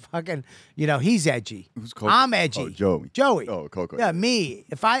front of fucking, he's edgy. Who's Coco? I'm edgy. Oh, Joey. Joey. Oh, Coco. Yeah, me.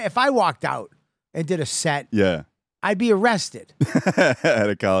 If I walked out and did a set, I'd be arrested.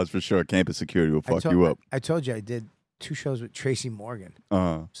 At a college for sure. Campus security will fuck you up. I told you I did 2 shows with Tracy Morgan.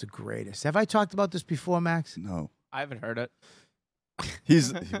 It's the greatest. Have I talked about this before, Max? No. I haven't heard it.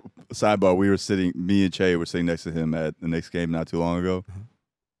 Sidebar, me and Che were sitting next to him at the Knicks game not too long ago.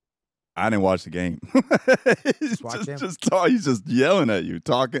 I didn't watch the game. He's just yelling at you,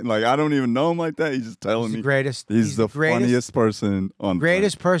 talking I don't even know him like that. He's just telling me. Greatest. He's the funniest person on the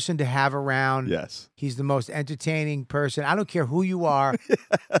greatest person to have around. Yes. He's the most entertaining person. I don't care who you are.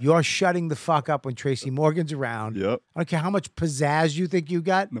 You're shutting the fuck up when Tracy Morgan's around. Yep. I don't care how much pizzazz you think you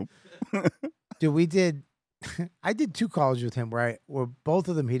got. Nope. Dude, I did 2 colleges with him where both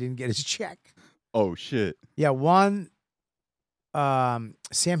of them he didn't get his check. Oh shit. Yeah, one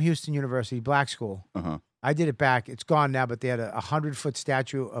Sam Houston University, black school. I did it back. It's gone now, but they had a 100-foot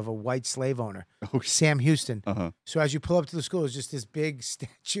statue of a white slave owner, Sam Houston. So as you pull up to the school, it's just this big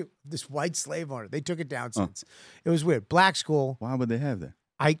statue of this white slave owner. They took it down since. It was weird. Black school. Why would they have that?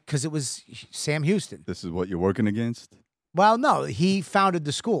 Because it was Sam Houston. This is what you're working against? Well, no, he founded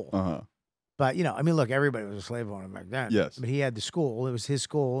the school. Uh-huh. But, you know, I mean, look, everybody was a slave owner back then. Yes. But he had the school. It was his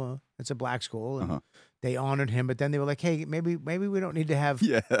school. It's a black school. And Uh-huh. they honored him. But then they were like, hey, maybe we don't need to have.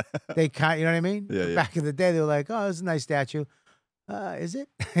 Yeah. They kind, you know what I mean? Yeah, yeah. Back in the day, they were like, oh, this is a nice statue. Is it?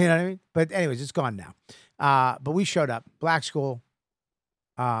 You know what I mean? But anyways, it's gone now. But we showed up, black school,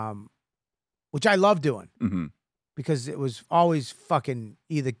 which I love doing Mm-hmm. because it was always fucking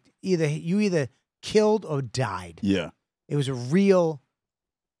either killed or died. Yeah. It was a real,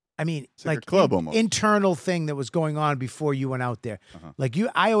 I mean, It's like a club almost. internal thing that was going on before you went out there. Uh-huh. Like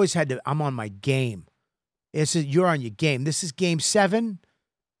I always had to. I'm on my game. You're on your game. This is game 7,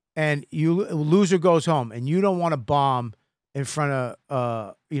 and loser goes home, and you don't want to bomb in front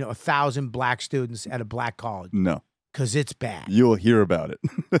of 1,000 black students at a black college No. because it's bad. You'll hear about it.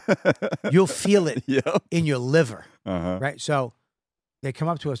 You'll feel it Yep. in your liver, Uh-huh. right? So they come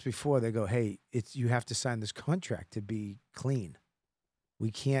up to us before. They go, "Hey, you have to sign this contract to be clean. You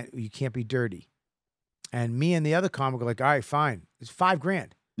can't be dirty." And me and the other comic are like, "All right, fine. It's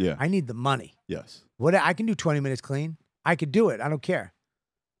 $5,000. Yeah. I need the money. Yes. What I can do 20 minutes clean. I could do it. I don't care."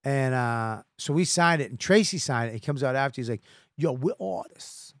 And so we signed it, and Tracy signed it. He comes out after. He's like, "Yo, we're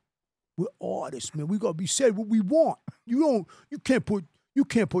artists. We're artists, man. We gotta be said what we want. You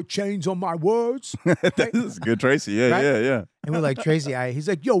can't put chains on my words." That is good, Tracy. Yeah, Right? yeah. And we're like, Tracy, he's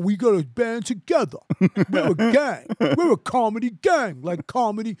like, "Yo, we got a band together. We're a gang. We're a comedy gang, like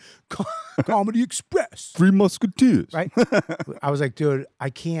Comedy Express." Three Musketeers. Right? I was like, dude,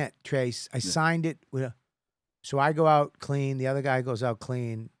 I can't, Trace. I signed it. So I go out clean. The other guy goes out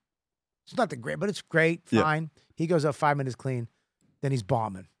clean. It's not the great, but it's great. Yeah. Fine. He goes out 5 minutes clean. Then he's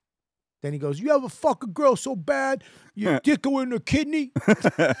bombing. Then he goes, "You ever fuck a girl so bad your dick go in her kidney?"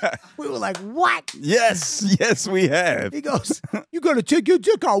 We were like, "What?" Yes, we have. He goes, "You gotta take your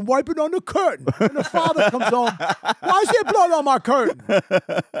dick out and wipe it on the curtain." And the father comes home, "Why is there blood on my curtain?"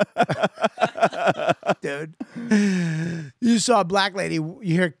 Dude, you saw a black lady, you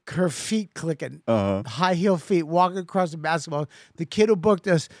hear her feet clicking, Uh-huh. high heel feet, walking across the basketball. The kid who booked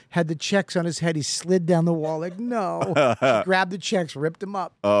us had the checks on his head. He slid down the wall like, no. Grabbed the checks, ripped them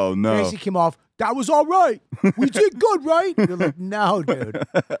up. Oh no. Tracy came off. "That was all right. We did good, right?" You're like, "No, dude.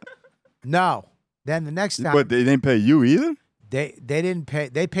 No." Then the next time, But they didn't pay you either? they didn't pay.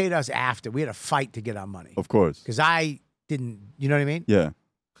 They paid us after. We had a fight to get our money Of course. because I didn't. You know what I mean? Yeah.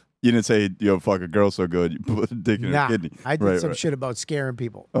 You didn't say, "Yo, fuck a girl so good, you put a dick in her Nah, kidney." I did Right, some right. shit about scaring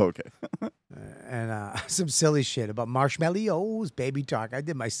people Oh, okay. and some silly shit about marshmallows, baby talk. I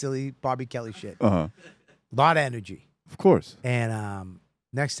did my silly Bobby Kelly shit. Uh-huh. A lot of energy. Of course. And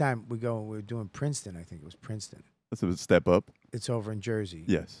next time we're doing Princeton. I think it was Princeton. That's a step up. It's over in Jersey.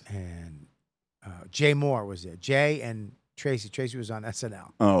 Yes. And Jay Moore was there. Jay and Tracy. Tracy was on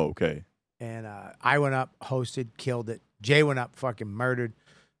SNL. Oh, okay. And I went up, hosted, killed it. Jay went up, fucking murdered.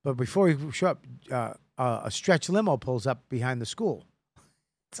 But before he show up, a stretch limo pulls up behind the school.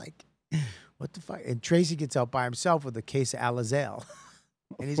 It's like, what the fuck? And Tracy gets out by himself with a case of Alizale.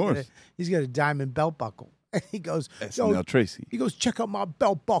 And he's got a diamond belt buckle. And he goes, SNL Tracy. he goes, "Check out my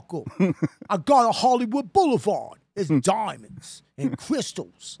belt buckle. I got a Hollywood Boulevard. It's diamonds and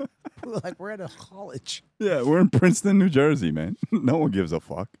crystals." We're like, we're at a college. Yeah, we're in Princeton, New Jersey, man. No one gives a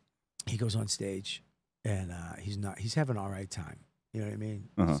fuck. He goes on stage, and he's having an all right time. You know what I mean?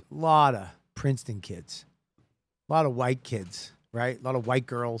 Uh-huh. There's a lot of Princeton kids, a lot of white kids, right? A lot of white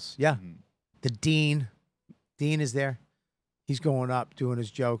girls. Yeah. The dean is there. He's going up, doing his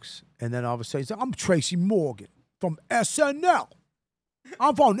jokes, and then all of a sudden he's like, "I'm Tracy Morgan from SNL.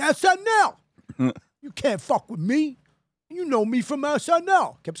 I'm on SNL. You can't fuck with me. You know me from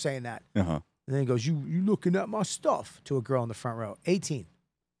SNL." Kept saying that. Uh-huh. And then he goes, you looking at my stuff," to a girl in the front row. 18,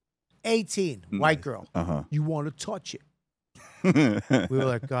 white Nice. girl. Uh-huh. "You want to touch it?" We were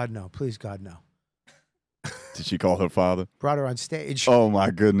like, "God, no. Please, God, no." Did she call her father? Brought her on stage. Oh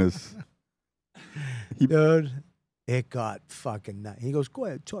my goodness. Dude, it got fucking nuts. He goes, "Go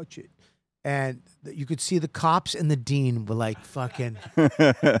ahead, touch it." And you could see the cops and the dean were like fucking,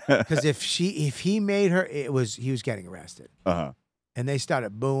 because if he made her, he was getting arrested. Uh-huh. And they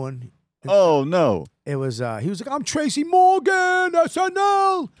started booing. Oh no. It was he was like, "I'm Tracy Morgan,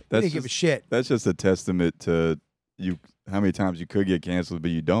 SNL." He That's didn't give a just- shit. That's just a testament to you how many times you could get canceled, but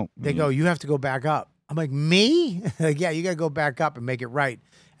you don't. They go, "You have to go back up." I'm like, "Me?" Like, "Yeah, you got to go back up and make it right."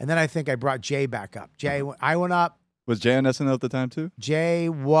 And then I think I brought Jay back up. Jay, I went up. Was Jay on SNL at the time too? Jay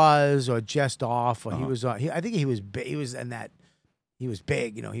was, or just off, or he Uh-huh. was on. I think he was big. He was in that. He was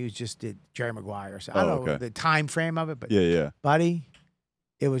big. You know, he was just did Jerry Maguire. So I Oh, don't know okay. the time frame of it, but Yeah. buddy,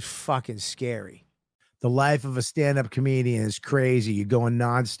 it was fucking scary. The life of a stand-up comedian is crazy. You're going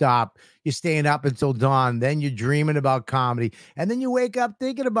nonstop. You're staying up until dawn. Then you're dreaming about comedy. And then you wake up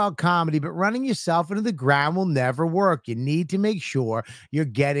thinking about comedy. But running yourself into the ground will never work. You need to make sure you're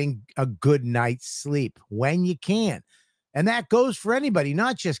getting a good night's sleep when you can. And that goes for anybody,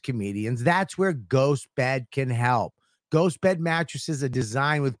 not just comedians. That's where Ghost Bed can help. Ghost Bed mattresses are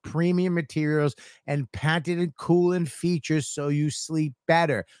designed with premium materials and patented cooling features so you sleep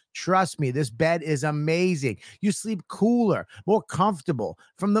better. Trust me, this bed is amazing. You sleep cooler, more comfortable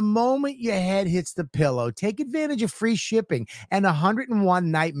from the moment your head hits the pillow. Take advantage of free shipping and a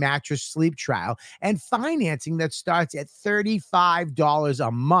 101-night mattress sleep trial and financing that starts at $35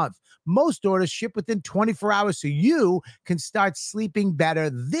 a month. Most orders ship within 24 hours so you can start sleeping better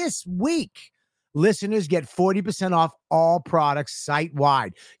this week. Listeners get 40% off all products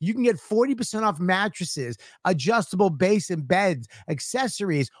site-wide. You can get 40% off mattresses, adjustable base and beds,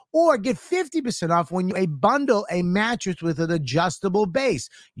 accessories, or get 50% off when you bundle a mattress with an adjustable base.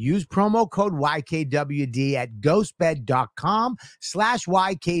 Use promo code YKWD at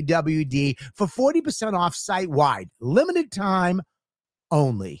ghostbed.com/YKWD for 40% off site-wide. Limited time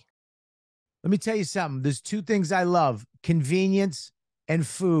only. Let me tell you something. There's two things I love: convenience and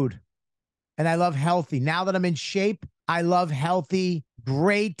food. And I love healthy. Now that I'm in shape, I love healthy,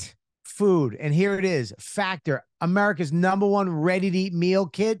 great food. And here it is. Factor, America's #1 ready-to-eat meal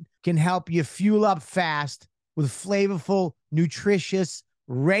kit, can help you fuel up fast with flavorful, nutritious,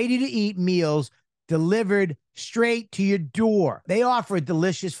 ready-to-eat meals delivered straight to your door. They offer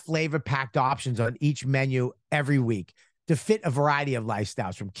delicious flavor-packed options on each menu every week to fit a variety of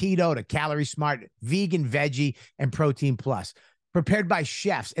lifestyles, from keto to calorie smart, vegan, veggie, and protein plus. Prepared by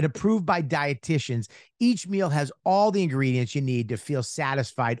chefs and approved by dietitians, each meal has all the ingredients you need to feel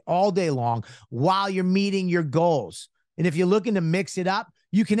satisfied all day long while you're meeting your goals. And if you're looking to mix it up,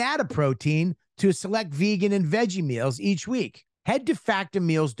 you can add a protein to select vegan and veggie meals each week. Head to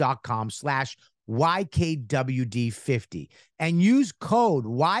factormeals.com/YKWD50 and use code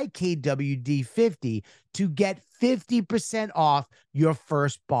YKWD50 to get 50% off your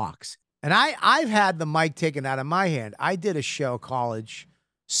first box. And I've had the mic taken out of my hand. I did a show, college,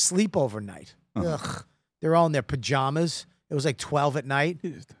 sleepover night. Ugh. They're all in their pajamas. It was like 12 at night.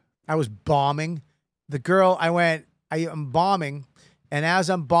 I was bombing. The girl, I'm bombing. And as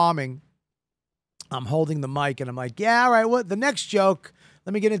I'm bombing, I'm holding the mic and I'm like, yeah, all right, what? The next joke,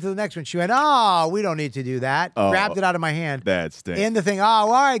 let me get into the next one. She went, oh, we don't need to do that. Grabbed it out of my hand. That stinks. And the thing, oh, all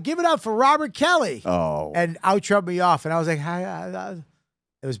right, give it up for Robert Kelly. Oh. And out-trubbed me off. And I was like,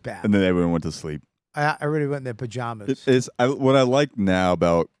 it was bad. And then everyone went to sleep. I really went in their pajamas. What I like now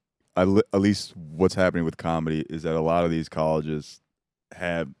about at least what's happening with comedy is that a lot of these colleges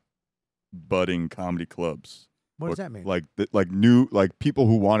have budding comedy clubs. What does that mean? Like new people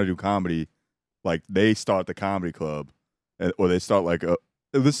who want to do comedy, like they start the comedy club, or they start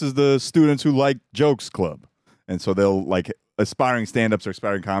this is the students who like jokes club, and so they'll like aspiring stand-ups or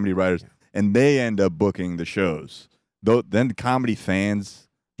aspiring comedy writers, and they end up booking the shows. Then comedy fans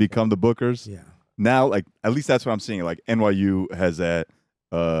become the bookers. Yeah. Now, at least that's what I'm seeing. Like NYU has that.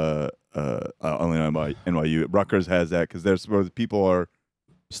 Only NYU. Rutgers has that because there's where people are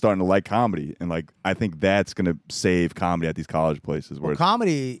starting to like comedy, and I think that's going to save comedy at these college places. Where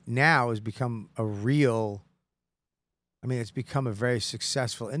comedy now has become it's become a very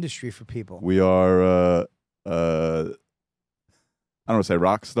successful industry for people. We are. I don't want to say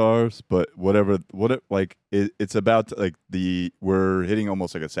rock stars, but it's about to, we're hitting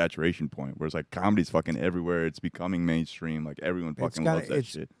almost like a saturation point where it's like comedy's fucking everywhere. It's becoming mainstream. Like everyone fucking loves that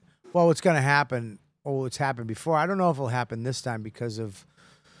shit. Well, what's going to happen, or what's happened before, I don't know if it'll happen this time because of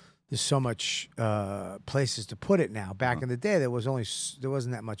there's so much places to put it now. Back in the day, there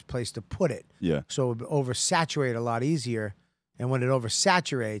wasn't that much place to put it. Yeah. So it would oversaturate a lot easier. And when it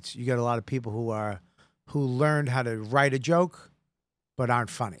oversaturates, you get a lot of people who learned how to write a joke but aren't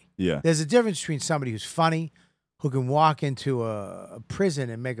funny. Yeah. There's a difference between somebody who's funny, who can walk into a prison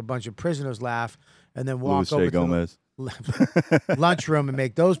and make a bunch of prisoners laugh, and then walk over to the lunchroom and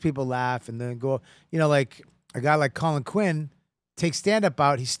make those people laugh, and then go, like a guy like Colin Quinn takes stand-up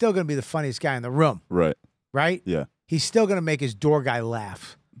out, he's still going to be the funniest guy in the room. Right. Right? Yeah. He's still going to make his door guy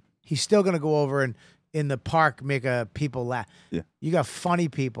laugh. He's still going to go over and in the park make people laugh. Yeah. You got funny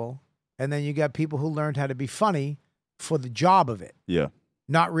people, and then you got people who learned how to be funny for the job of it. Yeah.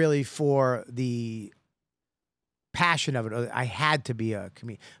 Not really for the passion of it. I had to be a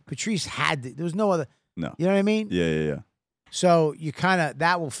comedian. Patrice had to. There was no other. No. You know what I mean? Yeah. So you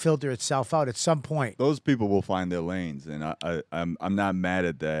that will filter itself out at some point. Those people will find their lanes, and I'm not mad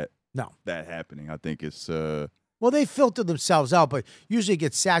at that. No. That happening. I think it's Well, they filter themselves out, but usually it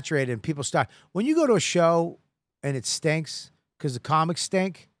gets saturated and people start. When you go to a show and it stinks because the comics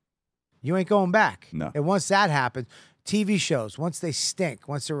stink, you ain't going back. No. And once that happens, TV shows, once they stink,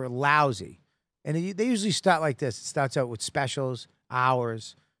 once they're lousy, and they usually start like this. It starts out with specials,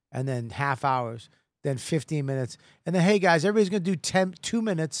 hours, and then half hours, then 15 minutes. And then, hey, guys, everybody's going to do 2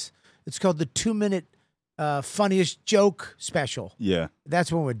 minutes. It's called the 2-minute funniest joke special. Yeah.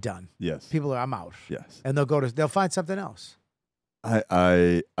 That's when we're done. Yes. People are, I'm out. Yes. And they'll find something else.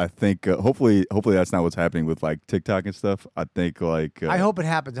 I think hopefully that's not what's happening with like TikTok and stuff. I think like I hope it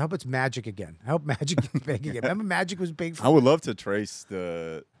happens. I hope it's magic again. I hope magic is big again. Remember magic was big for I would love to trace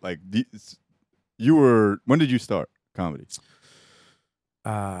the like when did you start comedy?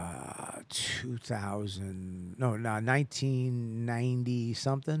 1990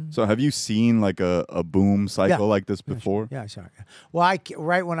 something. So have you seen like a boom cycle like this before? Yeah, sorry. Well,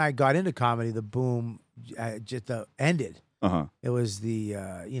 right when I got into comedy, the boom just ended. Uh-huh. It was the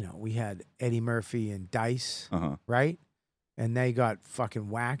we had Eddie Murphy and Dice, Uh-huh. right? And they got fucking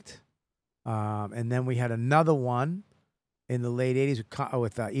whacked. And then we had another one in the late 80s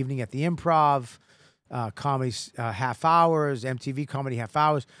with Evening at the Improv, comedy half hours, MTV comedy half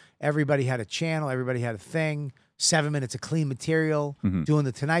hours. Everybody had a channel, everybody had a thing. 7 minutes of clean material, doing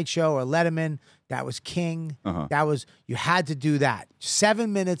the Tonight Show or Letterman. That was king. Uh-huh. That was, you had to do that.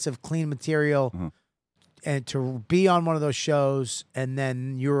 7 minutes of clean material. And to be on one of those shows, and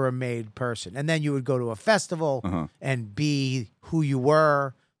then you were a made person. And then you would go to a festival and be who you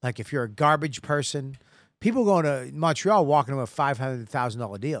were. Like if you're a garbage person, people going to Montreal walking away with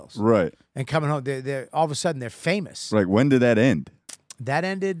 $500,000 deals. Right. And coming home, they're all of a sudden they're famous. Like when did that end? That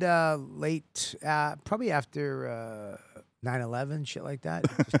ended late, probably after 9/11, shit like that.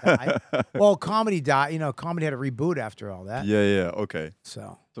 It just died. Well, comedy died. Comedy had a reboot after all that. Yeah, okay.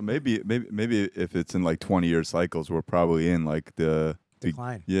 So maybe if it's in like 20-year cycles, we're probably in like the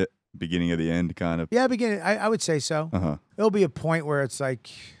decline. Beginning of the end kind of. Yeah, beginning. I would say so. It'll be a point where it's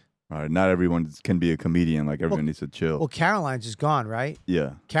like, all right, not everyone can be a comedian. Like everyone needs to chill. Well, Caroline's is gone, right?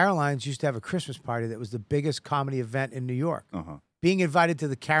 Yeah. Caroline's used to have a Christmas party that was the biggest comedy event in New York. Being invited to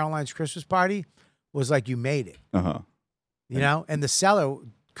the Caroline's Christmas party was like you made it. And the Cellar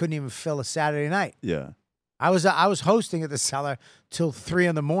couldn't even fill a Saturday night. Yeah. I was hosting at the Cellar till 3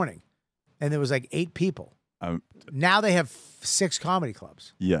 a.m, and there was like 8 people. Now they have 6 comedy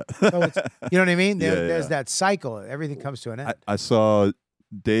clubs. Yeah. So it's, you know what I mean? There's yeah. that cycle. Everything comes to an end. I saw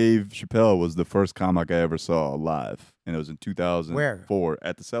Dave Chappelle was the first comic I ever saw live, and it was in 2004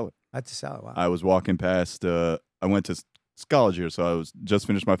 at the Cellar. At the Cellar, wow. I was walking past. I went to college here, so I was just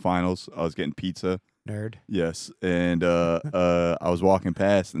finished my finals. I was getting pizza. Nerd. Yes, and I was walking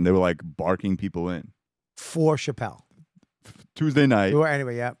past, and they were like barking people in. For Chappelle. Tuesday night.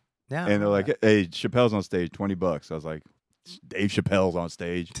 Anyway, yeah. Yeah. And they're like, "Hey, Chappelle's on stage, $20." I was like, "Dave Chappelle's on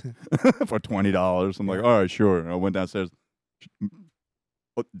stage for $20." I'm like, "All right, sure." And I went downstairs.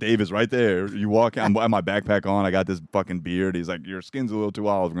 Dave is right there. You walk in, I have my backpack on. I got this fucking beard. He's like, "Your skin's a little too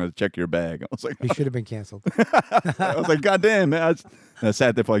olive. I'm going to check your bag." I was like, he should have been canceled. I was like, "God damn, man." I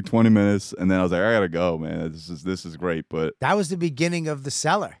sat there for like 20 minutes, and then I was like, "I got to go, man. This is great." But that was the beginning of the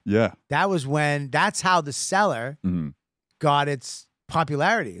Cellar. Yeah. That's how the Cellar got its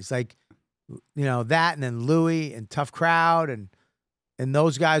popularity. It's like, that, and then Louis and Tough Crowd and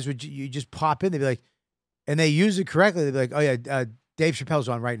those guys would, you just pop in. They'd be like, and they use it correctly. They'd be like, "Oh yeah, Dave Chappelle's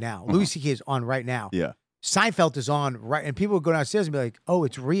on right now. Louis C.K. is on right now. Yeah. Seinfeld is on right," and people would go downstairs and be like, "Oh,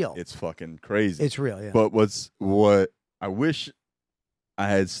 it's real. It's fucking crazy. It's real." Yeah. But what I wish I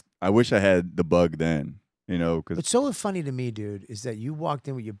had the bug then, because What's so funny to me, dude, is that you walked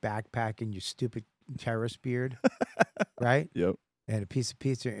in with your backpack and your stupid terrorist beard, right? Yep. And a piece of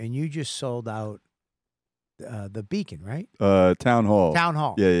pizza, and you just sold out the Beacon, right? Town Hall. Town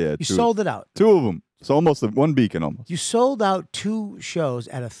Hall. Yeah. You sold it out. 2 of them. So almost one Beacon almost. You sold out 2 shows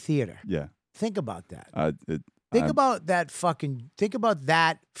at a theater. Yeah. Think about that. Think about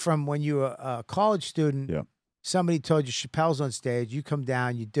that from when you were a college student. Yeah. Somebody told you Chappelle's on stage. You come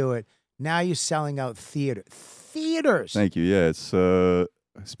down, you do it. Now you're selling out theaters. Thank you. Yeah, it's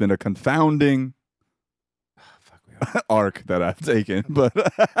been a confounding arc that I've taken, but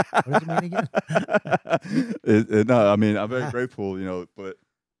what does it mean again? No, I mean, I'm very grateful, but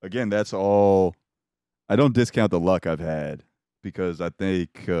again, that's all. I don't discount the luck I've had because I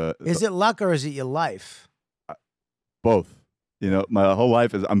think is it luck or is it your life? Both. My whole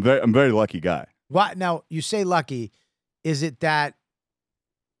life I'm very lucky guy. What now? You say lucky. Is it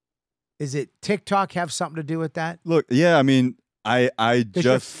TikTok have something to do with that? Look, yeah, I mean, I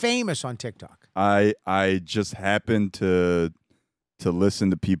you're famous on TikTok. I just happened to to listen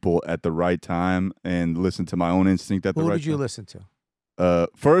to people at the right time and listen to my own instinct at the Who right did you time. listen to?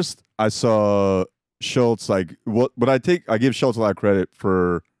 First, I saw Schultz. Like what I give Schultz a lot of credit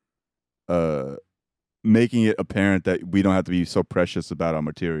for making it apparent that we don't have to be so precious about our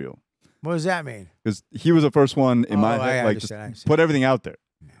material. What does that mean? Because he was the first one in my I head, like just understand. put everything out there.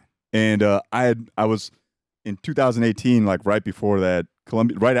 And I was in 2018, like right before that,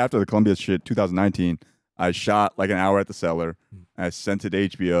 right after the Columbia shit, 2019. I shot like an hour at the Cellar. I sent it to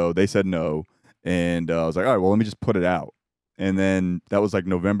HBO. They said no, and I was like, all right, well, let me just put it out. And then that was like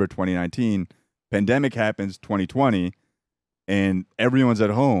November 2019. Pandemic happens 2020, and everyone's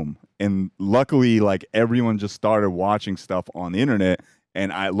at home. And luckily, like everyone just started watching stuff on the internet.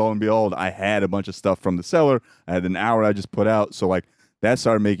 And lo and behold, I had a bunch of stuff from the Cellar. I had an hour I just put out. So like that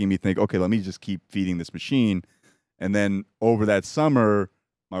started making me think, okay, let me just keep feeding this machine. And then over that summer,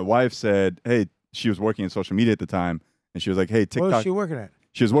 my wife said, hey, she was working in social media at the time. And she was like, hey, TikTok. What was she working at?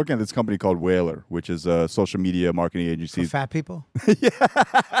 She was working at this company called Whaler, which is a social media marketing agency. For fat people? Yeah.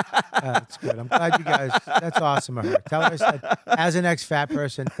 That's good. I'm glad you guys. That's awesome of her. Tell her I said, as an ex-fat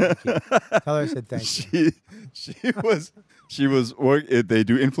person, thank you. Tell her I said thank you. She was they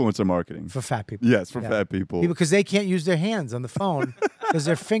do influencer marketing. For fat people. Yes, for fat people. Because they can't use their hands on the phone because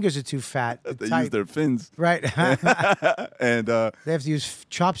their fingers are too fat. They use their fins. Right. And they have to use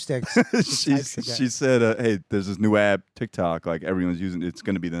chopsticks. she said, hey, there's this new app, TikTok, like everyone's using it. It's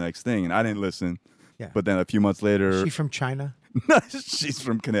going to be the next thing. And I didn't listen. Yeah. But then a few months later. Is she from China? She's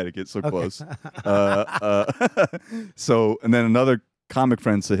from Connecticut, so close. So, and then another comic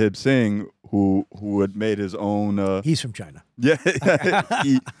friend, Sahib Singh, who had made his own. He's from China. Yeah,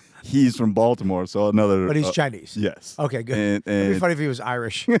 he's from Baltimore. So another. But he's Chinese. Yes. Okay, good. And It'd be funny if he was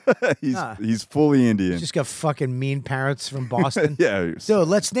Irish. he's fully Indian. Just got fucking mean parents from Boston. Yeah. Dude,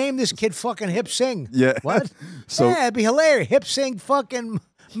 let's name this kid fucking Hip Singh. Yeah. What? So yeah, it'd be hilarious. Hip Singh fucking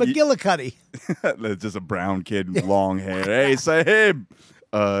McGillicuddy. That's just a brown kid, long hair. Hey, Sahib.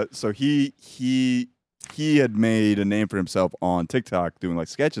 So he had made a name for himself on TikTok doing like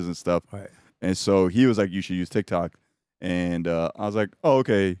sketches and stuff. Right. And so he was like, you should use TikTok. And I was like, oh,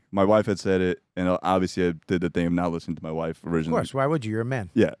 okay. My wife had said it. And obviously I did the thing of not listening to my wife originally. Of course. Why would you? You're a man.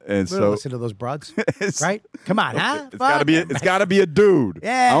 Yeah. And We don't so listen to those broads. Right? Come on, huh? it's gotta be a dude.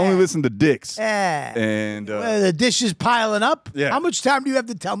 Yeah. I only listen to dicks. Yeah. And Well, the dish is piling up. Yeah. How much time do you have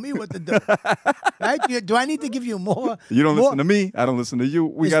to tell me what to do? Right? Do I need to give you more? you don't more? listen to me. I don't listen to you.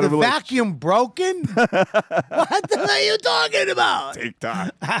 We Is got a the relationship. vacuum broken? What the hell are you talking about?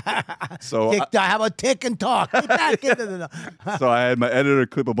 TikTok. So How about tick and talk? Get back into the. So I had my editor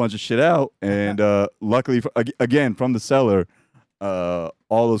clip a bunch of shit out, and luckily, again from the Cellar, all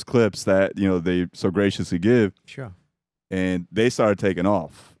those clips that they so graciously give, Sure. and they started taking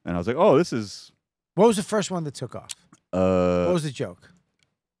off, and I was like, oh, this is. What was the first one that took off? What was the joke?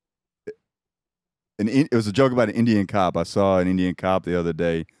 It was a joke about an Indian cop. I saw an Indian cop the other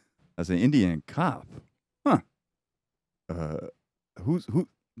day. I said, Indian cop, huh? Who?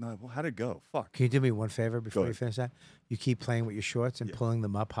 No, how'd it go? Fuck. Can you do me one favor before Go you ahead. finish that? You keep playing with your shorts and pulling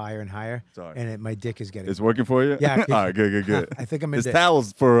them up higher and higher. Sorry. And my dick is getting. It's working for you? Yeah. All right, good. I think I'm It's into.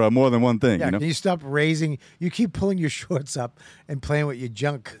 towels for more than one thing, Yeah. you know? Can you stop raising? You keep pulling your shorts up and playing with your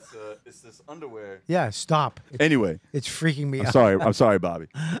junk. It's this underwear. Yeah. Stop. Anyway, It's freaking me out. I'm sorry, Bobby.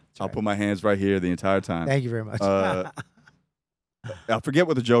 I'll put my hands right here the entire time. Thank you very much. I forget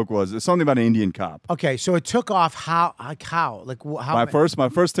what the joke was. It's something about an Indian cop. Okay, so it took off. How? How? My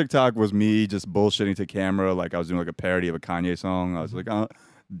first TikTok was me just bullshitting to camera, like I was doing like a parody of a Kanye song. I was like,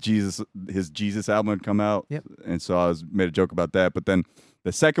 his Jesus album had come out, Yep. and so I made a joke about that. But then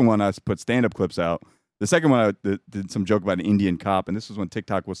the second one, I put stand-up clips out. The second one, I did some joke about an Indian cop, and this was when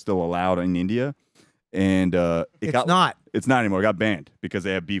TikTok was still allowed in India, and It's not. It's not anymore. It got banned because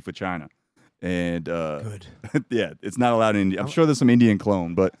they have beef with China. And Good. yeah, it's not allowed in India. I'm sure there's some Indian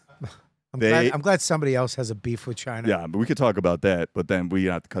clone, but I'm glad somebody else has a beef with China. yeah, but we could talk about that. But then we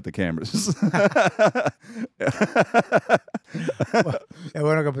have to cut the cameras. Yeah,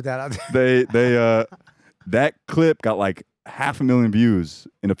 we're not gonna put that out there. they that clip got like 500,000 views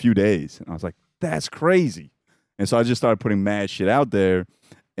in a few days, and I was like, that's crazy. And so I just started putting mad shit out there,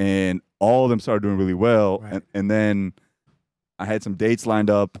 and all of them started doing really well. Right. And then I had some dates lined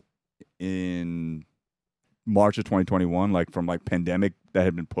up in March of 2021, like from like pandemic that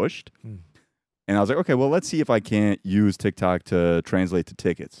had been pushed. And I was like, okay, well, let's see if I can't use TikTok to translate to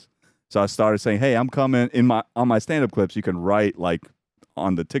tickets. So I started saying, hey, I'm coming on my stand-up clips. You can write like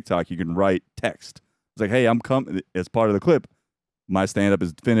on the TikTok, you can write text. It's like, hey, I'm coming as part of the clip. My stand-up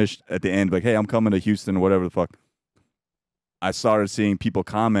is finished at the end. Like, hey, I'm coming to Houston or whatever the fuck. I started seeing people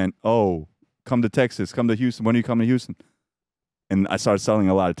comment, oh, come to Texas, come to Houston. When are you coming to Houston? and I started selling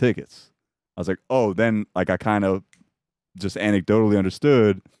a lot of tickets. I was like, oh, then like I kind of just anecdotally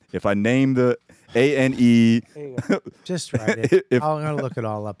understood if I name the ANE. Just write it. If- I'm gonna look it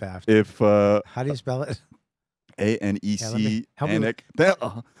all up after. If How do you spell it? ANEC, help me with-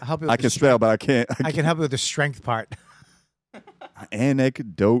 I'll help you. With I the can spell, but I can't. I can help you with the strength part.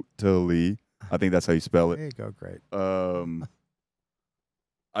 Anecdotally, I think that's how you spell There it. you go. Great.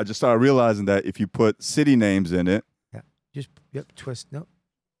 I just started realizing that if you put city names in it, Just twist. No,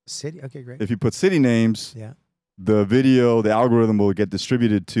 city. Okay, great. if you put city names, Yeah. the video, the algorithm will get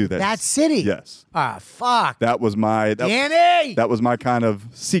distributed to that. That city. Yes. Ah, fuck. That was my Danny. that was my kind of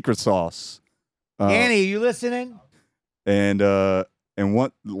secret sauce. Danny, are you listening? And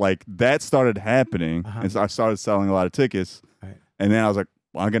what like that started happening, and so I started selling a lot of tickets. Right. And then I was like,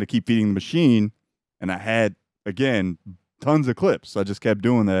 well, I'm gonna keep feeding the machine, and I had again tons of clips. So I just kept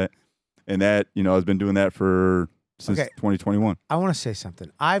doing that, and that I've been doing that since 2021. I want to say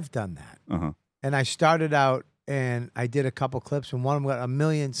something. I've done that, and I started out and I did a couple clips, and one of them got 1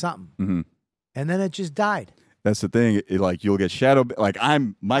 million something, and then it just died. That's the thing. Like you'll get shadow. Like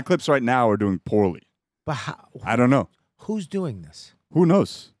my clips right now are doing poorly. But how, I don't know. who's doing this? Who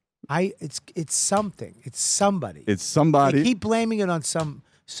knows? It's something. It's somebody. It's somebody. They keep blaming it on some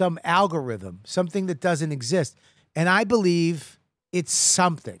algorithm, something that doesn't exist. And I believe it's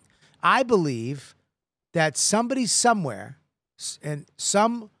something. I believe that somebody somewhere and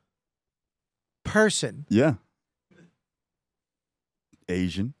some person. Yeah.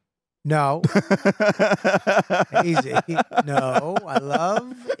 Asian. No. Easy. No, I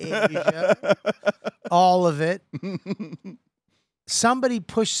love Asia. All of it. Somebody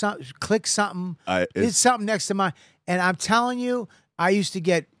pushed something, clicked something, did something next to mine. And I'm telling you, I used to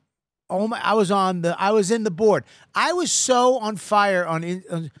get, I was in the board. I was so on fire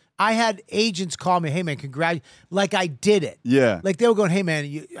I had agents call me, hey man, like I did it. Yeah. Like they were going, hey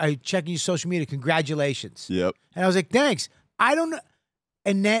man, I checking your social media, congratulations. Yep. And I was like, thanks. I don't know.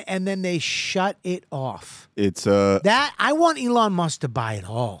 And then they shut it off. It's that I want Elon Musk to buy it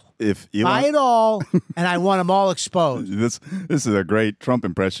all. Buy it all, and I want them all exposed. This is a great Trump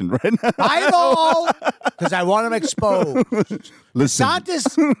impression right now. Buy it all, because I want them exposed. Listen,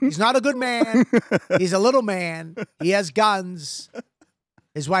 DeSantis, he's not a good man. He's a little man. He has guns.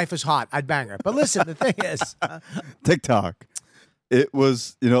 His wife is hot. I'd bang her. But listen, the thing is, TikTok. It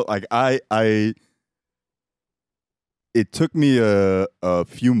was like it took me a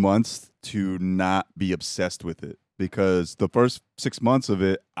few months to not be obsessed with it because the first 6 months of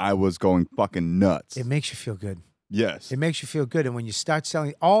it, I was going fucking nuts. it makes you feel good. Yes. It makes you feel good. And when you start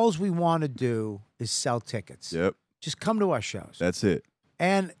selling, all we want to do is sell tickets. Yep. Just come to our shows. That's it.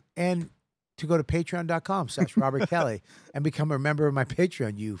 And to go to patreon.com/Robert Kelly and become a member of my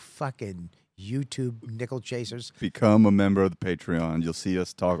Patreon, you fucking YouTube nickel chasers. Become a member of the Patreon. You'll see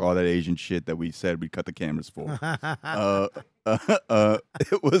us talk all that Asian shit that we said we'd cut the cameras for.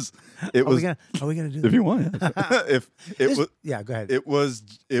 It was. Are we gonna do that? If you want, yeah. Yeah, go ahead. It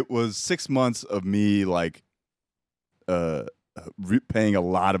was 6 months of me like paying a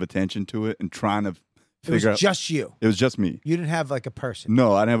lot of attention to it and trying to It was figure out. just you. It was just me. You didn't have like a person.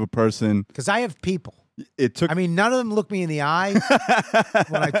 No, I didn't have a person. Because I have people. It took. I mean, none of them look me in the eye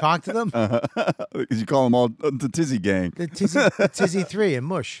when I talk to them. Because you call them all the Tizzy Gang. The Tizzy 3 and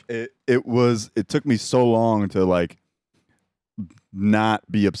Mush. It took me so long to like not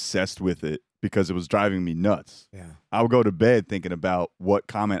be obsessed with it because it was driving me nuts. Yeah. I would go to bed thinking about what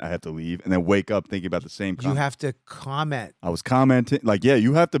comment I have to leave and then wake up thinking about the same comment. You have to comment. I was commenting. Like, yeah,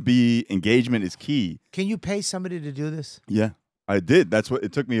 you have to be, engagement is key. Can you pay somebody to do this? Yeah, I did. That's what,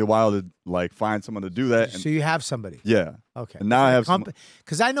 it took me a while to like find someone to do that. And, So you have somebody. yeah. Okay. And now I have some.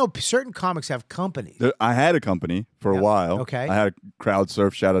 Because I know certain comics have companies. I had a company for a while. Okay. I had a Crowd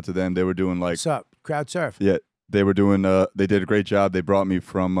Surf. Shout out to them. They were doing like. What's up? Crowd surf. Yeah, they were doing. They did a great job. They brought me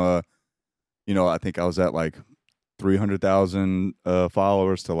from. I think I was at like 300,000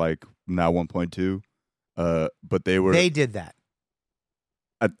 followers to like now 1.2. But they were. They did that.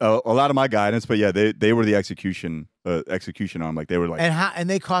 A lot of my guidance, but yeah, they were the execution arm. Like they were like. And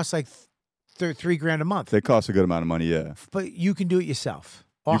they cost like $3,000 a month. They cost a good amount of money. Yeah. But you can do it yourself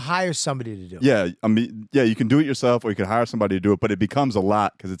or hire somebody to do it. Yeah, I mean, yeah, you can do it yourself or you can hire somebody to do it, but it becomes a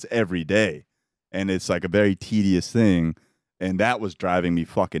lot because it's every day, and it's like a very tedious thing, and that was driving me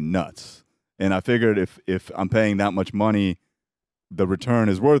fucking nuts. And I figured if I'm paying that much money, the return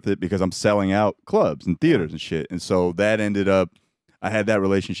is worth it because I'm selling out clubs and theaters and shit. And so that ended up, I had that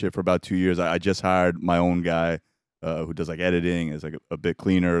relationship for about 2 years. I just hired my own guy who does like editing, is like a bit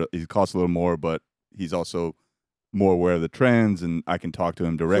cleaner. He costs a little more, but he's also more aware of the trends, and I can talk to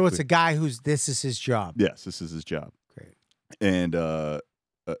him directly. So it's a guy this is his job. Yes, this is his job. Great. and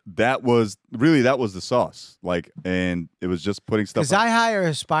that was the sauce. Like, and it was just putting stuff. Because I hire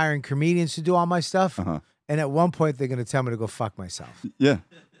aspiring comedians to do all my stuff, Uh-huh. and at one point they're going to tell me to go fuck myself. Yeah.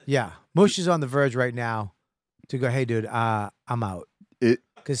 Yeah, Mush is on the verge right now to go. Hey, dude, I'm out.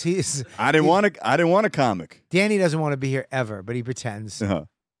 Because he's. I didn't want a comic. Danny doesn't want to be here ever, but he pretends. Uh-huh.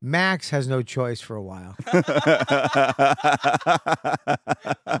 Max has no choice for a while,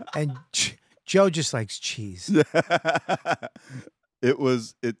 and Joe just likes cheese.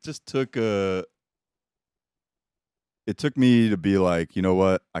 It just took it took me to be like, you know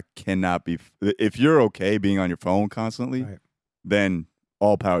what? I cannot be. If you're okay being on your phone constantly, Right. then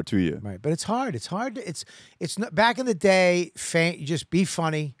all power to you. Right, but it's hard. It's hard. It's not, back in the day. Just be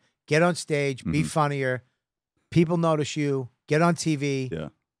funny. Get on stage. Be funnier. People notice you. Get on TV. Yeah.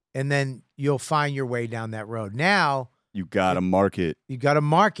 And then you'll find your way down that road. Now You got to market. you got to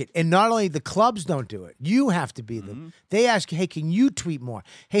market, and not only the clubs don't do it. You have to be them. They ask you, "Hey, can you tweet more?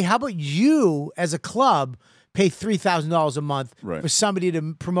 Hey, how about you as a club pay $3,000 a month Right. for somebody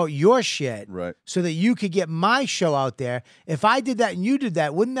to promote your shit, Right. so that you could get my show out there? If I did that and you did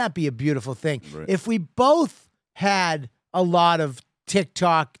that, wouldn't that be a beautiful thing? Right. If we both had a lot of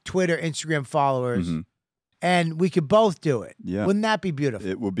TikTok, Twitter, Instagram followers, and we could both do it, Yeah. wouldn't that be beautiful?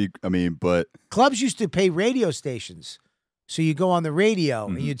 It would be. I mean, but Clubs used to pay radio stations. So you go on the radio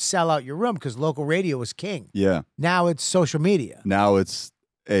and you'd sell out your room because local radio was king. yeah. Now it's social media. Now it's,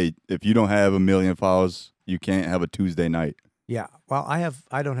 hey, if you don't have 1 million followers, you can't have a Tuesday night. Yeah. Well,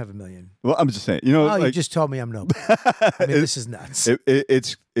 I don't have 1 million. Well, I'm just saying, you know, Oh, you like, just told me I'm nobody. I mean, this is nuts.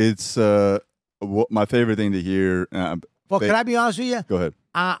 it's my favorite thing to hear. Well, can I be honest with you? Go ahead.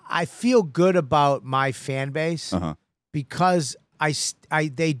 I feel good about my fan base Uh-huh. because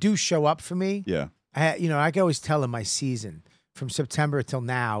they do show up for me. Yeah. I can always tell in my season from September till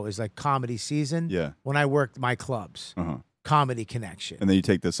now is like comedy season. Yeah. When I worked my clubs, Uh-huh. Comedy Connection. And then you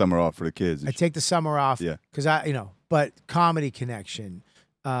take the summer off for the kids. I take the summer off. Yeah. Because but Comedy Connection,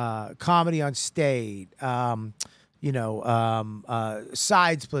 Comedy on State,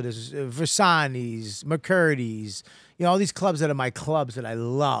 Side Splitters, Versani's, McCurdy's, all these clubs that are my clubs that I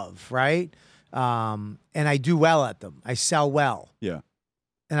love, right? And I do well at them. I sell well. Yeah.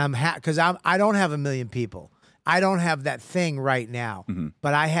 And I'm because I don't have 1 million people. I don't have that thing right now,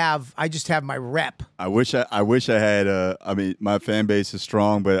 but I just have my rep. I wish I had. I mean, my fan base is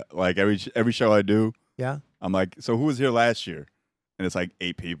strong, but like every show I do, Yeah. I'm like, so who was here last year? And it's like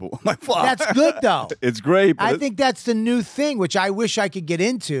 8 people. I'm like, fuck. That's good though. It's great. But I think that's the new thing, which I wish I could get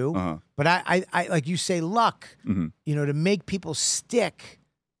into. Uh-huh. But I like you say, luck. Mhm. To make people stick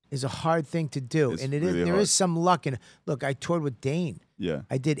is a hard thing to do, It's and really there hard. is some luck. And look, I toured with Dane. Yeah.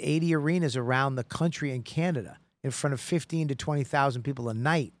 I did 80 arenas around the country in Canada in front of 15 to 20,000 people a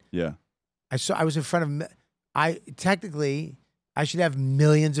night. Yeah. I was in front of. I should have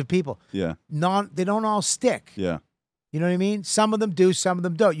millions of people. Yeah. They don't all stick. Yeah. You know what I mean? Some of them do, some of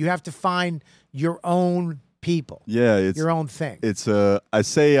them don't. You have to find your own people, Yeah. It's your own thing. it's I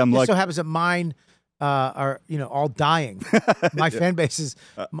say I'm It lucky. so happens that mine are all dying. My fan base is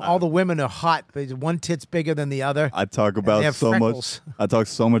all the women are hot, but one tit's bigger than the other. I talk they about have so freckles. much. I talk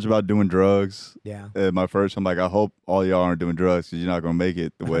so much about doing drugs. Yeah. At my first, I'm like, I hope all y'all aren't doing drugs because you're not gonna make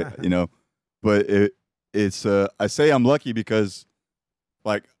it the way But it's I say I'm lucky because,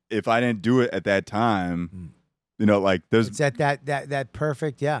 like, if I didn't do it at that time, like there's It's at that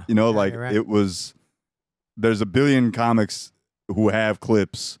perfect, yeah. Yeah, like you're right. it was. There's a billion comics who have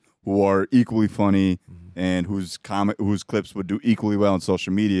clips who are equally funny and whose clips would do equally well on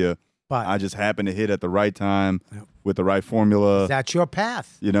social media. But I just happened to hit at the right time Yep. with the right formula. that's your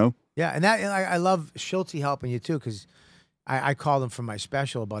path. Yeah. And I love Schulte helping you too, because I called him for my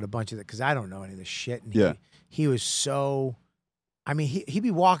special about a bunch of it because I don't know any of this shit. And Yeah. he was so. I mean, he'd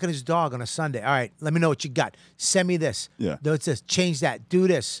be walking his dog on a Sunday. All right, let me know what you got. Send me this. Yeah. No, it's this. Change that. Do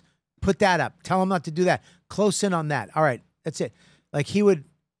this. Put that up. Tell him not to do that. Close in on that. All right, that's it. Like he would,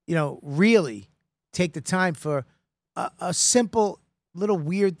 really take the time for a simple little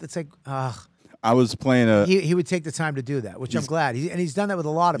weird. That's like, I was playing he would take the time to do that, which I'm glad. He's done that with a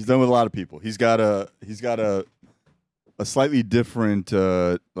lot of He's done with a lot of people. He's got a slightly different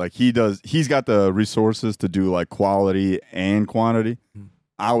he's got the resources to do like quality and quantity.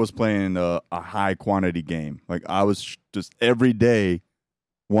 I was playing a high quantity game. Like I was just every day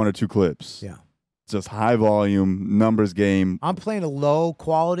 1 or 2 clips. Yeah. Just high volume numbers game. I'm playing a low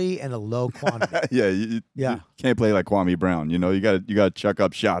quality and a low quantity. Yeah, you Yeah. can't play like Kwame Brown. You got to chuck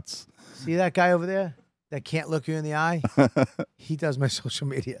up shots. See that guy over there that can't look you in the eye? He does my social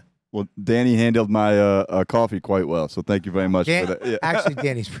media. Well, Danny handled my coffee quite well, so thank you very much for that. Yeah. Actually,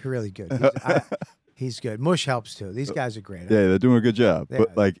 Danny's really good. He's good. Mush helps too. These guys are great. Yeah, they're doing a good job. Yeah.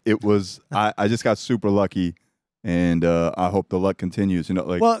 But like it was, I just got super lucky, and I hope the luck continues. You know,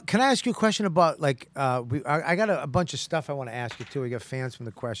 like Well, can I ask you a question about like I got a bunch of stuff I want to ask you too. We got fans from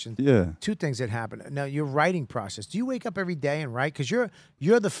the questions. yeah, Two things that happen. Now, your writing process. Do you wake up every day and write? Because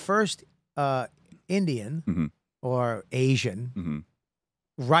you're the first Indian Mhm. or Asian Mhm.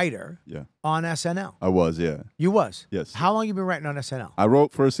 writer yeah, on SNL. I was, yeah, You was. yes. How long you been writing on SNL? I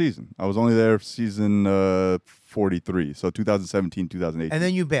wrote for a season. I was only there for season 43, so 2017, 2018. And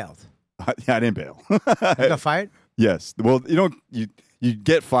then you bailed. Yeah, I didn't bail. You got fired? Yes. Well, you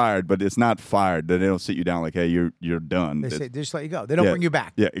get fired, but it's not fired. They don't sit you down like, hey, you're done. They It's- say they just let you go. They don't Yeah. bring you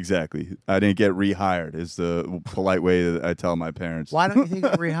back. yeah, exactly. I didn't get rehired. Is the polite way that I tell my parents. Why don't you think you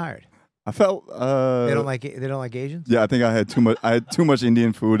got rehired? I felt They don't like Asians. Yeah, I think I had too much. I had too much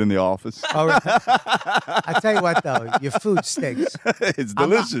Indian food in the office. Oh, really? I tell you what, though, your food stinks. It's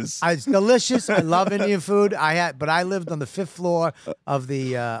delicious. It's delicious. I love Indian food. But I lived on the 5th floor of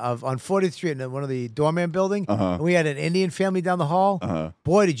the on 40th Street in one of the doorman building. Uh-huh. And we had an Indian family down the hall. Uh-huh.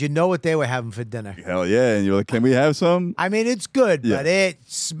 Boy, did you know what they were having for dinner? Hell yeah! And you're like, can we have some? I mean, it's good, Yeah. but it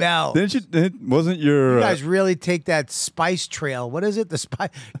smells. Didn't you? Wasn't your? You guys really take that spice trail. What is it? The spice.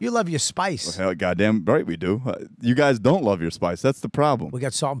 You love your spice. hell, goddamn right we do. You guys don't love your spice. That's the problem. We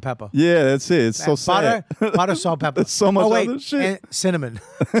got salt and pepper. Yeah, that's it. It's so sad. Butter, salt, pepper. There's so much oh, wait, other shit. and cinnamon.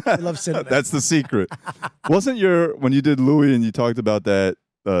 I love cinnamon. That's the secret. Wasn't your when you did Louis and you talked about that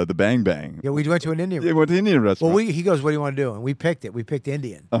the Bang Bang? Yeah, we went to an Indian. Yeah, went to Indian restaurant. Well, he goes, "What do you want to do?" And we picked it. We picked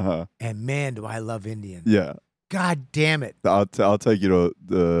Indian. And man, do I love Indian. Yeah. God damn it! I'll take you to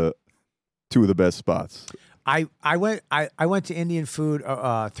the two of the best spots. I went to Indian food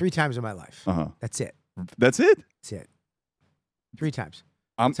 3 times in my life. That's it. That's it. That's it. 3 times.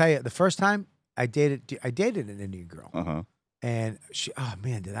 I'm- I'll tell you, the first time I dated an Indian girl, and she, oh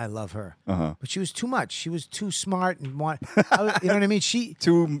man, did I love her? But she was too much. She was too smart and you know what I mean?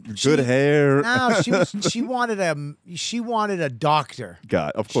 Too good hair. No, she wanted a doctor.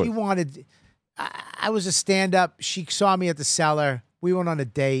 God, of course. She wanted. I was a stand-up. She saw me at the cellar. We went on a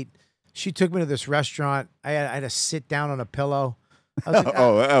date. She took me to this restaurant. I had to sit down on a pillow. I was like,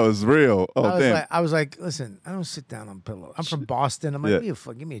 Oh, that was real. Oh, damn. I was like, listen, I don't sit down on a pillow. I'm from Boston. I'm like, Yeah.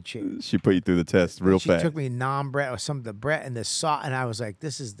 give me a chicken. She put you through the test real She fast. took me naan bread or some of the bread and the sauce, and I was like,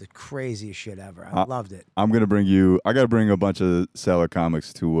 this is the craziest shit ever. I loved it. I'm gonna bring you. I gotta bring a bunch of seller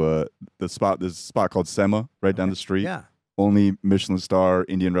comics to the spot. There's a spot called Sema right down the street. Yeah. Only Michelin star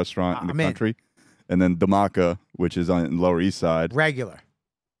Indian restaurant in the I'm in. country. And then Dhamaka, which is on the Lower East Side. Regular.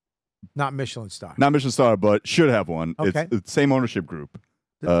 Not Michelin star. Not Michelin star, but should have one. Okay. It's the same ownership group.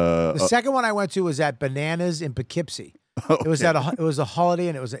 The second one I went to was at Bananas in Poughkeepsie. It was it was a holiday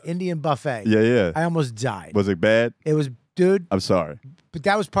and it was an Indian buffet. Yeah, yeah. I almost died. Was it bad? It was, dude. I'm sorry. But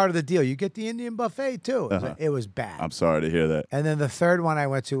that was part of the deal. You get the Indian buffet too. It was bad. I'm sorry to hear that. And then the third one I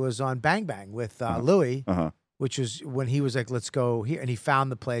went to was on Bang Bang with Louis, Uh-huh. which was when he was like, "Let's go here," and he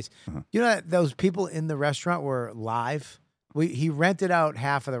found the place. You know that those people in the restaurant were live. He rented out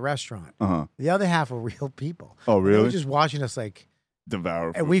half of the restaurant. The other half were real people. Oh, They really? were just watching us like.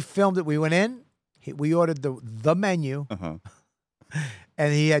 Devour. And we filmed it. We went in. We ordered the menu,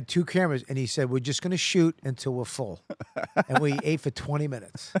 and he had 2 cameras. And he said, "We're just going to shoot until we're full." And we ate for 20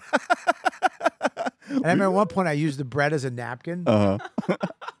 minutes. And I remember at one point I used the bread as a napkin.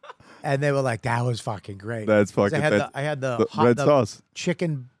 And they were like, "That was fucking great." That's 'Cause fucking. I had the red sauce.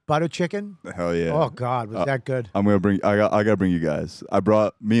 chicken butter chicken. Hell yeah. Oh God, was that good? I'm gonna bring. I gotta bring you guys.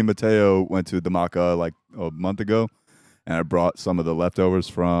 Me and Mateo went to Dhamaka like a month ago, and I brought some of the leftovers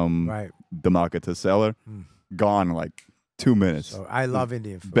from Right. Dhamaka to cellar. Gone in like 2 minutes. So I love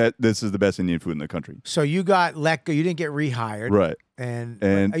Indian food. Bet this is the best Indian food in the country. So you got let go. You didn't get rehired, Right. And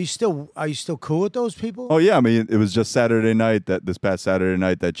And- are you still cool with those people? Oh yeah, I mean it was just Saturday night this past Saturday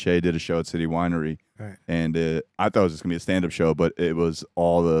night that Che did a show at City Winery, Right. and I thought it was just gonna be a stand up show, but it was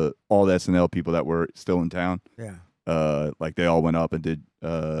all the SNL people that were still in town. Yeah. Like they all went up and did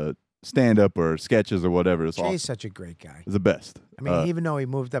stand up or sketches or whatever. It's Jay's awesome. such a great guy. It's the best. I mean, even though he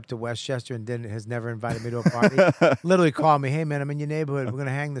moved up to Westchester and has never invited me to a party, literally called me, "Hey man, I'm in your neighborhood. We're gonna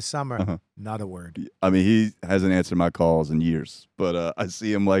hang this summer." Not a word. I mean, he hasn't answered my calls in years, but I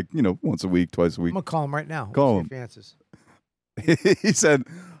see him like once a week, twice a I'm week. gonna call him right now. Call See him. if he answers. He said,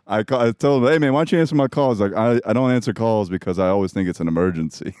 I told him, "Hey man, why don't you answer my calls?" Like I don't answer calls because I always think it's an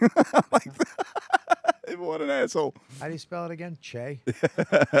emergency. I'm like, what an asshole. How do you spell it again? Che.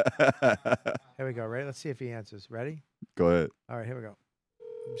 Here we go. Ready? Let's see if he answers. Ready? Go ahead. All right. Here we go.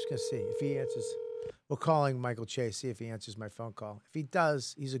 I'm just gonna see if he answers. We're calling Michael Che. See if he answers my phone call. If he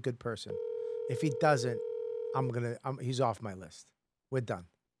does, he's a good person. If he doesn't, he's off my list. We're done.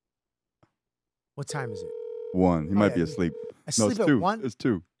 What time is it? 1. He might yeah. be asleep. No, Asleep it's at 2. 1? It's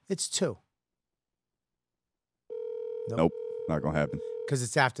 2. It's 2. Nope. Not gonna happen. Because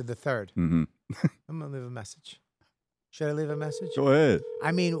it's after the 3rd. Mm-hmm. I'm going to leave a message. Should I leave a message? Go ahead.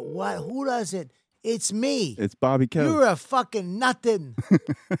 I mean, what? Who does it? It's me. It's Bobby Kelly. You're a fucking nothing.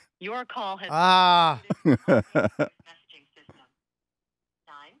 Your call has That messaging system.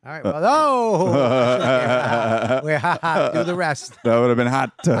 9. All right. Well, do the rest. would have been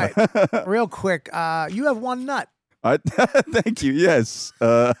hot. Right. Real quick. You have one nut. Thank you. Yes.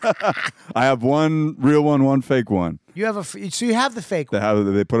 I have one real one, one fake one. You have so you have the fake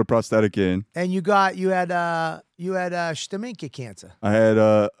one, They put a prosthetic in. and you had Staminka cancer. I had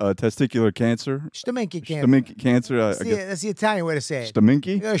testicular cancer. Staminka cancer. Staminki cancer. That's the Italian way to say it.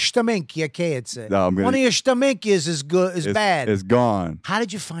 Staminki? Staminka cancer. No, I'm gonna- One of your Staminkas is bad. It's gone. How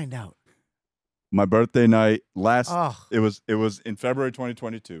did you find out? My birthday night Oh. It was in February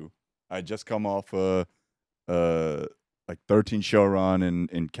 2022. I had just come off like 13 show run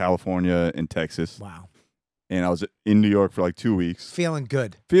in California and Texas. Wow. And I was in New York for like 2 weeks. Feeling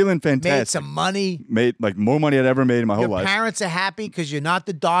good. Feeling fantastic. Made some money. Made like more money I'd ever made in my whole Your life. parents are happy because you're not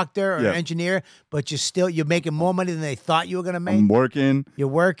the doctor or Yeah. engineer, but you're making more money than they thought you were gonna make. I'm working. You're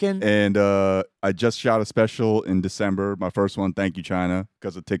working. And I just shot a special in December. My first one, Thank You China,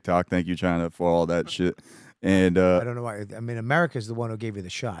 because of TikTok. Thank you China for all that shit. And I don't know why. I mean, America's the one who gave you the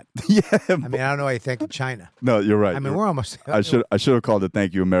shot. yeah, I mean, I don't know why you thank China. no, you're right. I mean, we're almost. I should have called it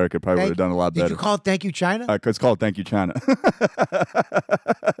Thank You America. Probably would have done a lot Did better. you call it Thank You China? It's called Thank You China.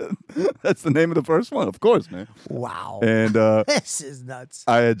 That's the name of the first one, of course, man. Wow. And This is nuts.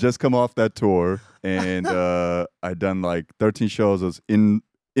 I had just come off that tour, and I'd done like 13 shows. I was in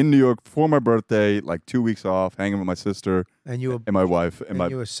New York for my birthday, like 2 weeks off, hanging with my sister And you were and my wife and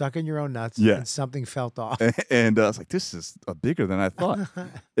you were sucking your own nuts. Yeah. And something felt off. and I was like, this is bigger than I thought.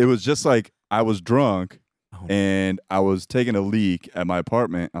 It was just like I was drunk Oh. and I was taking a leak at my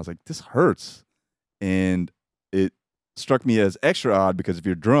apartment. I was like, this hurts. And it struck me as extra odd because if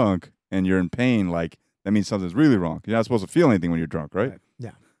you're drunk and you're in pain, like that means something's really wrong. You're not supposed to feel anything when you're drunk, right?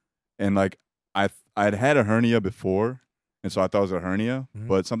 Yeah. And like I'd had a hernia before, and so I thought it was a hernia, Mhm.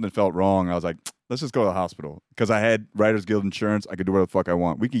 but something felt wrong. I was like, let's just go to the hospital because I had Writers Guild insurance. I could do whatever the fuck I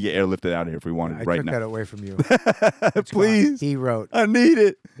want. We could get airlifted out of here if we wanted I right took now. that away from you. It's Please, gone. He wrote. I need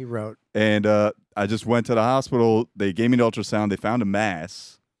it. He wrote. And I just went to the hospital. They gave me an ultrasound. They found a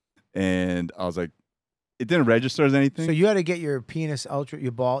mass, and I was like, it didn't register as anything. So you had to get your penis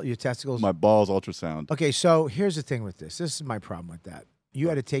your testicles. My balls ultrasound. Okay, so here's the thing with this. This is my problem with that. You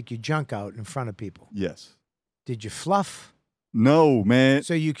had to take your junk out in front of people. Yes. Did you fluff? No, man.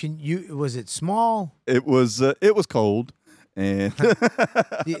 So was it small? It was cold, and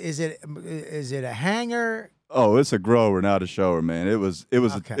Is it a hanger? oh, it's a grower, not a shower, man. It was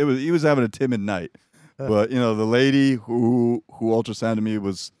Okay. he was having a timid night, but the lady who ultrasounded me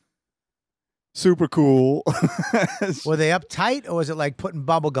was super cool. Were they uptight or was it like putting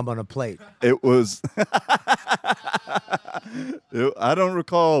bubble gum on a plate? It was. I don't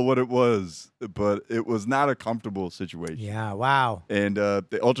recall what it was, but it was not a comfortable situation. Yeah, wow. And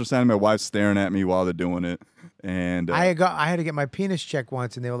they ultrasounded my wife staring at me while they're doing it, and I had to get my penis checked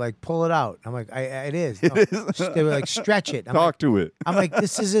once, and they were like, "Pull it out." I'm like, "It is." It No. is. They were like, "Stretch it." talk to it. I'm like,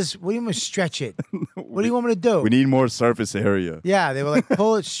 "This is this. What do you mean stretch it? What do you want me to do?" We need more surface area. Yeah, they were like,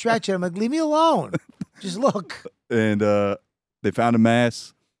 "Pull it, stretch it." I'm like, "Leave me alone. Just look." And they found a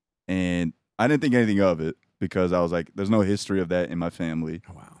mass, and I didn't think anything of it because I was like, there's no history of that in my family.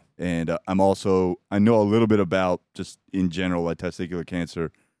 Oh, wow. And I know a little bit about just in general, like testicular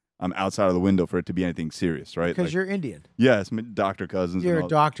cancer. I'm outside of the window for it to be anything serious, right? Because Like, you're Indian. yes, my doctor cousins. You're and a all-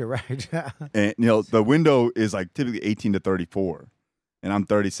 doctor, right? And the window is like typically 18 to 34, and I'm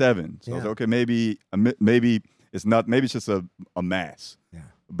 37. So I was Yeah. like, okay, maybe it's not. Maybe it's just a mass, Yeah.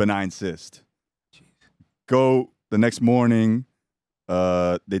 benign cyst. Go the next morning.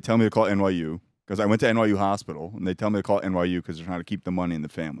 They tell me to call NYU because I went to NYU hospital, and they tell me to call NYU because they're trying to keep the money in the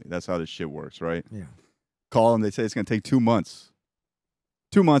family. That's how this shit works, right? Yeah. Call them. They say it's gonna take 2 months.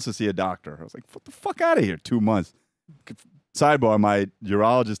 2 months to see a doctor. I was like, "What the fuck out of here? 2 months." Sidebar: my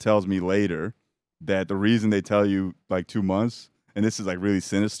urologist tells me later that the reason they tell you like 2 months, and this is like really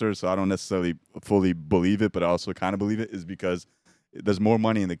sinister, so I don't necessarily fully believe it, but I also kind of believe it, is because there's more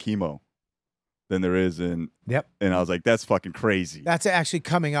money in the chemo than there is in. Yep. And I was like, that's fucking crazy. That's actually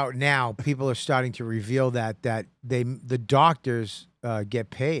coming out now. People are starting to reveal that the doctors get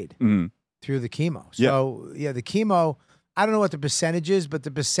paid Mhm. through the chemo. So yeah, the chemo. I don't know what the percentage is, but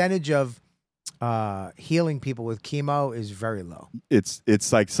the percentage of healing people with chemo is very low. It's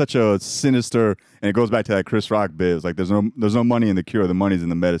like such a sinister, and it goes back to that Chris Rock bit. It's like there's no money in the cure, the money's in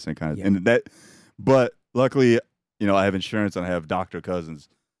the medicine kind of. Yeah. And that But luckily, I have insurance and I have doctor cousins.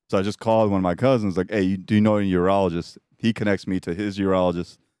 So I just called one of my cousins, like, hey, do you know a urologist? He connects me to his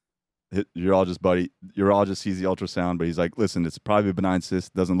urologist. His urologist buddy. Urologist sees the ultrasound, but he's like, listen, it's probably a benign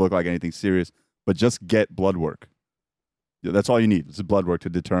cyst. Doesn't look like anything serious, but just get blood work. That's all you need. It's blood work to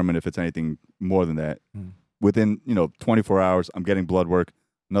determine if it's anything more than that. Within 24 hours, I'm getting blood work.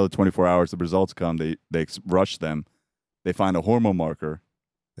 Another 24 hours, the results come. They rush them. They find a hormone marker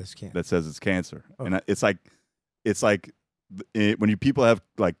that says it's cancer, and it's like when people have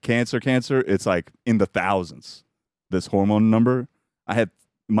like cancer, it's like in the thousands. This hormone number,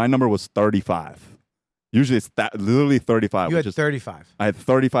 my number was 35. Usually it's literally 35. You had 35. I had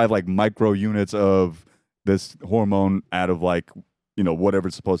 35 like micro units of this hormone out of like, whatever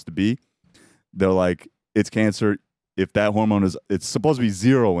it's supposed to be. They're like, it's cancer. If that hormone it's supposed to be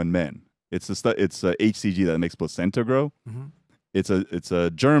 0 in men. It's a HCG that makes placenta grow. Mm-hmm. It's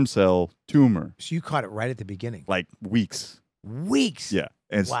a germ cell tumor. So you caught it right at the beginning. Like weeks. Weeks. Yeah.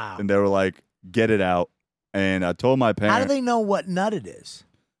 And wow. And they were like, get it out. And I told my parents. How do they know what nut it is?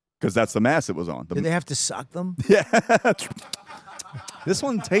 Because that's the mass it was on. Did they have to suck them? Yeah. This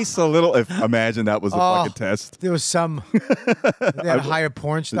one tastes a little. Imagine that was a fucking test. There was some. They had higher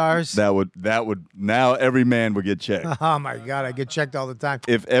porn stars. That would. Now every man would get checked. Oh my god, I get checked all the time.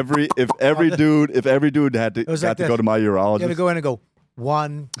 If every dude had to got to go to my urologist. You had to go in and go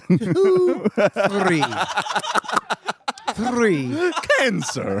 1, 2, 3. 3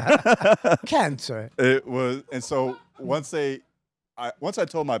 cancer. It was, and so once I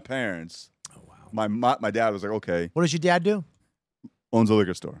told my parents. Oh wow. My dad was like, okay. What does your dad do? Owns a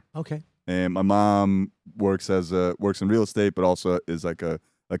liquor store. Okay. And my mom works in real estate, but also is like a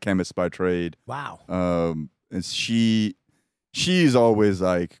chemist by trade. Wow. And she's always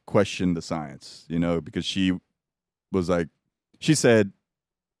like questioned the science, because she was like, she said,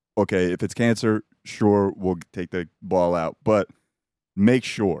 okay, if it's cancer, sure, we'll take the ball out, but make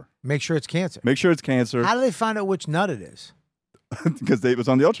sure it's cancer. Make sure it's cancer. How do they find out which nut it is? Because it was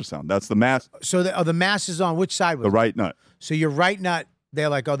on the ultrasound. That's the mass. So the mass is on which side? The right nut. So your right nut, they're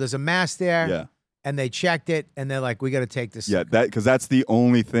like, oh, there's a mass there. Yeah. And they checked it, and they're like, we got to take this. Yeah, because that's the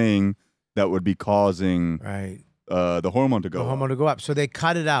only thing that would be causing the hormone to go up. The hormone to go up. So they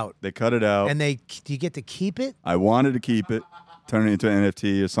cut it out. And do you get to keep it? I wanted to keep it, turn it into an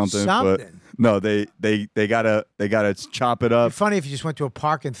NFT or something. But no, they gotta chop it up. It'd be funny if you just went to a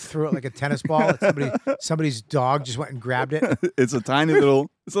park and threw it like a tennis ball. Somebody's dog just went and grabbed it. It's a little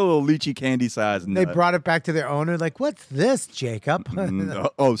lychee candy size. They brought it back to their owner. Like, what's this, Jacob?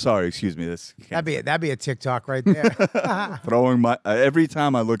 Oh, sorry, excuse me. That'd be a TikTok right there. Throwing every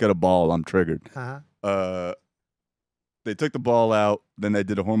time I look at a ball, I'm triggered. They took the ball out, then they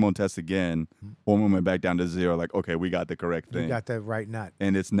did a hormone test again. Hormone went back down to 0. Like, okay, we got the correct thing. We got the right nut.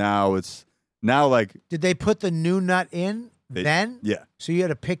 And it's now like. Did they put the new nut in then? Yeah. So you had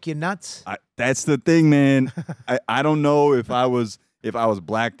to pick your nuts? That's the thing, man. I don't know if I was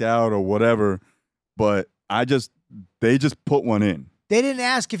blacked out or whatever, but they just put one in. They didn't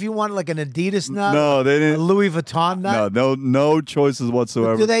ask if you wanted like an Adidas nut. No, they didn't. A Louis Vuitton nut. No choices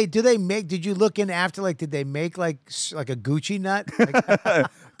whatsoever. Do they make? Did you look in after? Like, did they make like a Gucci nut?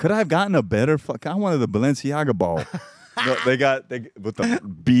 Could I have gotten a better? I wanted the Balenciaga ball. No, they with the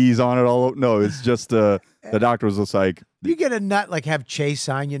bees on it all over. No, it's just the doctor was just like, you get a nut, like have Chase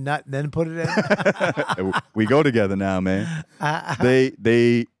sign your nut and then put it in. We go together now, man.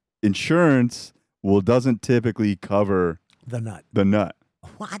 They insurance doesn't typically cover the nut.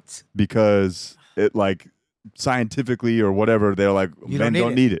 What? Because it like scientifically or whatever, they're like, men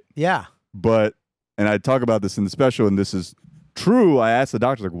don't need it. Yeah. But, and I talk about this in the special, and this is true. I asked the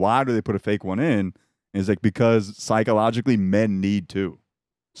doctor, like, why do they put a fake one in? And it's like, because psychologically men need to.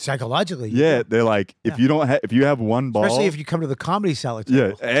 Psychologically? Yeah. They're like, if you have one ball. Especially if you come to the Comedy Cellar.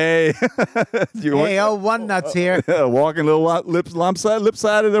 Yeah. Hey. One nut's here. Walking a little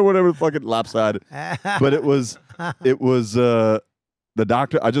lip-sided or whatever, fucking lopsided. But it was the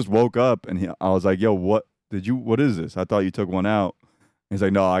doctor. I just woke up and I was like, yo, what is this? I thought you took one out. He's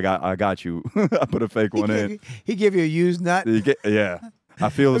like, no, I got you. I put a fake one in. He gave you a used nut? Yeah. I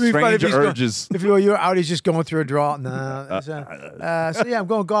feel strange urges. If you're out, he's just going through a draw. No. So yeah, I'm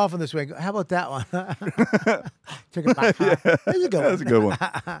going golfing this week. How about that one? Took it back. Yeah. That's a good one. That's a good one.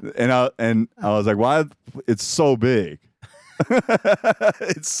 And I was like, why? It's so big.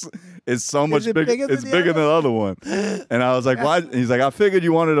 it's so much bigger. It's bigger than the other one. And I was like, why? And he's like, I figured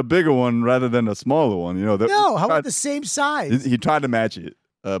you wanted a bigger one rather than a smaller one. No, how about the same size? He tried to match it.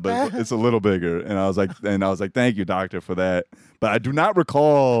 But it's a little bigger, and I was like, thank you, doctor, for that. But I do not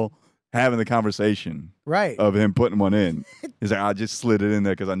recall having the conversation Right. of him putting one in. He's like, I just slid it in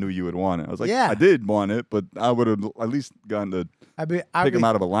there because I knew you would want it. I was like, Yeah. I did want it, but I would have at least gotten to pick him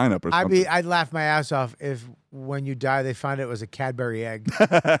out of a lineup or something. I'd laugh my ass off if when you die they find it was a Cadbury egg.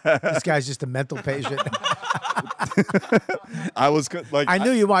 This guy's just a mental patient. I was like, I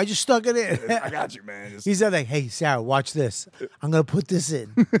knew you wanted. I just stuck it in. I got you, man. Just- He's like, hey, Sarah, watch this. I'm going to put this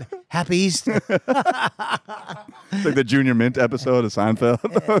in. Happy Easter. It's like the Junior Mint episode of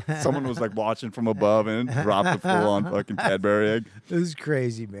Seinfeld. Someone was like watching from above and dropped the full on fucking Cadbury egg. This is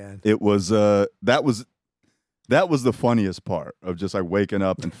crazy, man. It was that was the funniest part of just like waking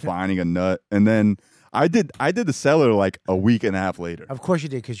up and finding a nut. And then I did the cellar like a week and a half later. Of course you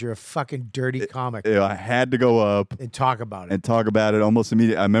did, because you're a fucking dirty comic. I had to go up And talk about it. and almost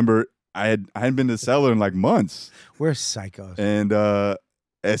immediately. I remember I hadn't been to the cellar in like months. We're psychos. And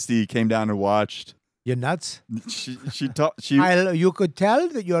SD came down and watched. You're nuts? She talked. You could tell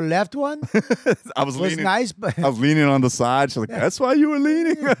that your left one I was was leaning. nice, but I was leaning on the side. She's like, "That's why you were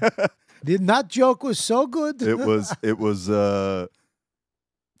leaning." the nut joke was so good. It was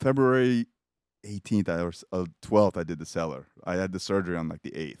February 18th or 12th. I did the cellar. I had the surgery on like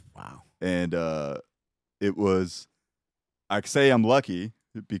the 8th, Wow. and it was. I say I'm lucky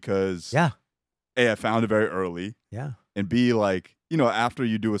because Yeah. A, I found it very early, Yeah. and B, like, you know, after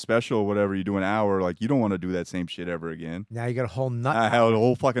you do a special or whatever, you do an hour, like you don't want to do that same shit ever again. Now you got a whole nut. I had a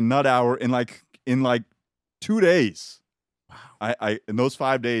whole fucking nut hour in like 2 days. Wow. I in those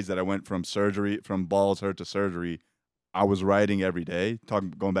 5 days that I went from surgery, from balls hurt to surgery, I was writing every day,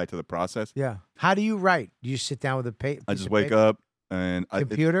 going back to the process. Yeah. How do you write? Do you sit down with a paper? I just wake up and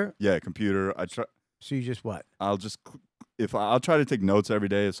Computer? computer. So you just what? I'll try to take notes every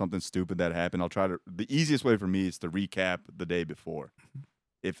day of something stupid that happened. The easiest way for me is to recap the day before.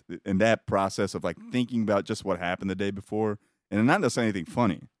 If in that process of like thinking about just what happened the day before, and not necessarily anything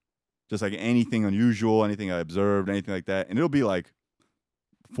funny, just like anything unusual, anything I observed, anything like that, and it'll be like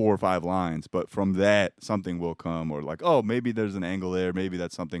 4 or 5 lines, but from that something will come, or like, oh, maybe there's an angle there, maybe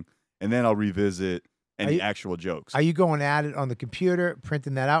that's something, and then I'll revisit any actual jokes. Are you going at it on the computer,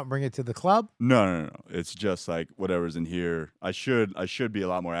 printing that out and bring it to the club? No. It's just like whatever's in here. I should be a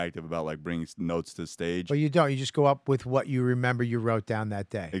lot more active about like bringing notes to the stage. But you don't. You just go up with what you remember you wrote down that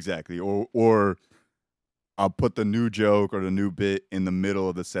day. Exactly. Or I'll put the new joke or the new bit in the middle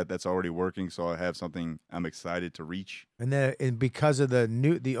of the set that's already working, so I have something I'm excited to reach. And then because of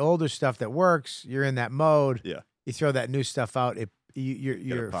the older stuff that works, you're in that mode. Yeah. You throw that new stuff out,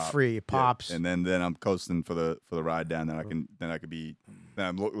 you're free. It pops. Yeah. And then I'm coasting for the ride down. Then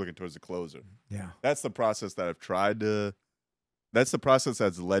I'm looking towards the closer. Yeah. That's the process that I've tried to. That's the process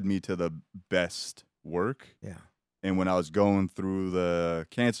that's led me to the best work. Yeah. And when I was going through the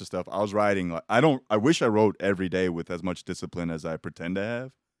cancer stuff, I was writing like I wish I wrote every day with as much discipline as I pretend to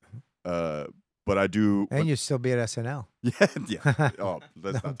have. But I do. And you still be at SNL. Yeah. Oh,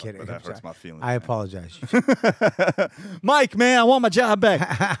 that's I'm not kidding. that I'm hurts sorry. my feelings. I man. apologize. Mike, man, I want my job back.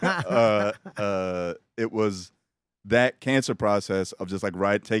 It was that cancer process of just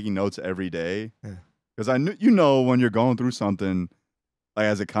like taking notes every day. Because I knew, when you're going through something, like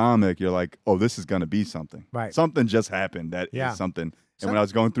as a comic, you're like, oh, this is gonna be something. Right. Something just happened that is something. And when I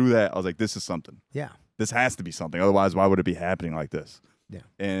was going through that, I was like, this is something. Yeah. This has to be something. Otherwise, why would it be happening like this? Yeah.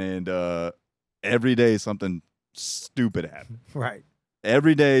 And every day something stupid happened. Right.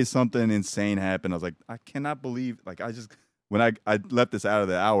 Every day something insane happened. I was like, I cannot believe, like, when I left this out of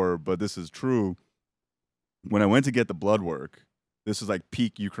the hour, but this is true. When I went to get the blood work, this was like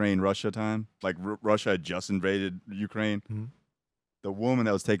peak Ukraine-Russia time. Like Russia had just invaded Ukraine. Mm-hmm. The woman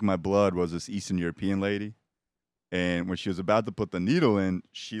that was taking my blood was this Eastern European lady. And when she was about to put the needle in,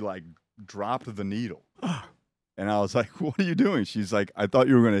 she like dropped the needle. And I was like, what are you doing? She's like, I thought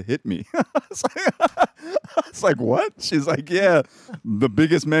you were going to hit me. I was like, what? She's like, yeah, the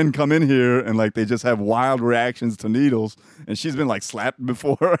biggest men come in here and like they just have wild reactions to needles. And she's been like slapped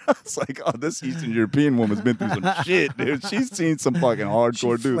before. I was like, oh, this Eastern European woman's been through some shit, dude. She's seen some fucking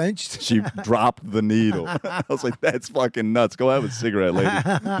hardcore She dude. flinched. She dropped the needle. I was like, that's fucking nuts. Go have a cigarette, lady.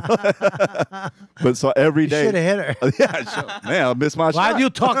 But so every day. Should have hit her. Yeah, sure. Man, I missed my shot. Why'd you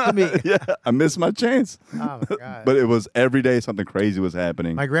talk to me? Yeah, I missed my chance. Oh my God. But it was every day something crazy was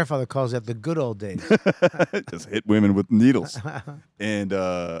happening. My grandfather calls that the good old days. Just hit women with needles. And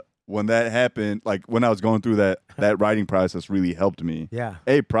when that happened, like when I was going through that writing process really helped me. Yeah.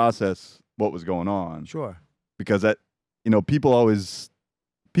 Process what was going on. Sure. Because that,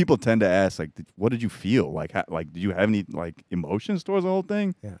 people tend to ask, like, what did you feel? Like, did you have any like emotions towards the whole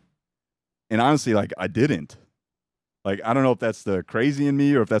thing? Yeah. And honestly, like, I didn't. Like, I don't know if that's the crazy in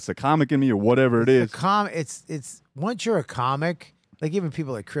me or if that's the comic in me or whatever it is. It's once you're a comic, Like even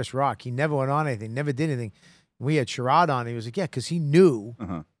people like Chris Rock, he never went on anything, never did anything. We had Sherrod on. He was like, yeah, because he knew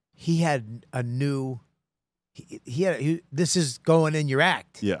he had a new. This is going in your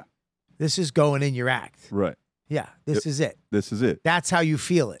act. Yeah. This is going in your act. Right. Yeah. This is it. This is it. That's how you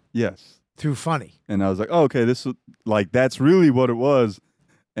feel it. Yes. Through funny. And I was like, oh, okay, this was like, that's really what it was.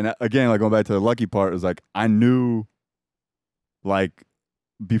 And again, like going back to the lucky part, it was like, I knew like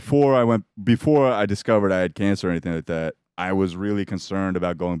before I discovered I had cancer or anything like that, I was really concerned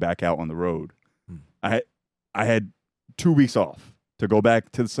about going back out on the road. I had 2 weeks off to go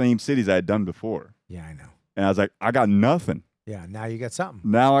back to the same cities I had done before. Yeah, I know. And I was like, I got nothing. Yeah, now you got something.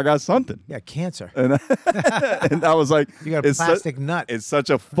 Now I got something. Yeah, cancer. And, and I was like, You got a plastic nut. It's such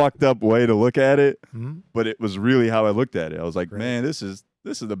a fucked up way to look at it, Mm-hmm. but it was really how I looked at it. I was like, Great. man, this is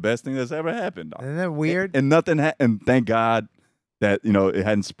the best thing that's ever happened. Isn't that weird? And nothing, and thank God that, it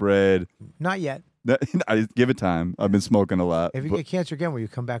hadn't spread. Not yet. I give it time. I've been smoking a lot. If you get cancer again, will you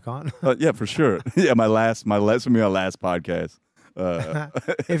come back on? Yeah, for sure. Yeah, my last podcast.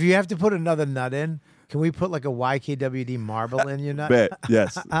 If you have to put another nut in, can we put like a YKWd marble in your nut? Bet,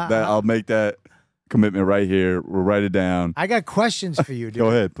 yes. I'll make that commitment right here. We'll write it down. I got questions for you, dude. Go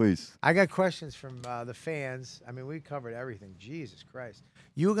ahead, please. I got questions from the fans. I mean, we covered everything. Jesus Christ.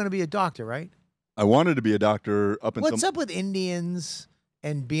 You were going to be a doctor, right? I wanted to be a doctor up until... What's up with Indians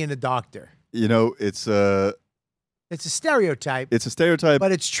and being a doctor? It's a stereotype. It's a stereotype.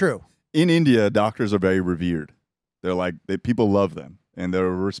 But it's true. In India, doctors are very revered. They're like, people love them. And they're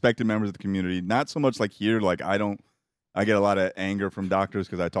respected members of the community. Not so much like here. Like, I get a lot of anger from doctors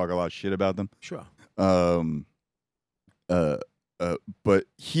because I talk a lot of shit about them. Sure. But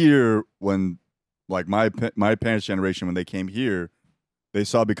here, when like my parents' generation, when they came here, they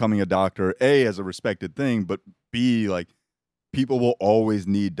saw becoming a doctor, A, as a respected thing, but B, like, people will always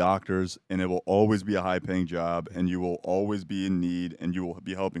need doctors, and it will always be a high-paying job, and you will always be in need, and you will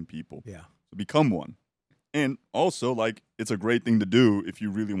be helping people. Yeah. So become one. And also, like, it's a great thing to do if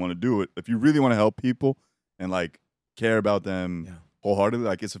you really want to do it. If you really want to help people and, like, care about them wholeheartedly,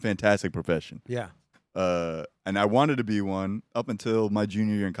 like, it's a fantastic profession. Yeah. And I wanted to be one up until my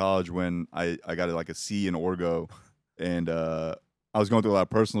junior year in college when I got like a C in Orgo, and I was going through a lot of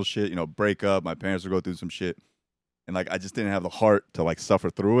personal shit, break up. My parents were going through some shit, and like I just didn't have the heart to like suffer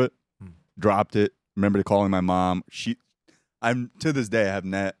through it. Dropped it. Remember calling my mom. I'm to this day I have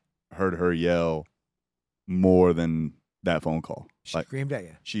not heard her yell more than that phone call. She screamed at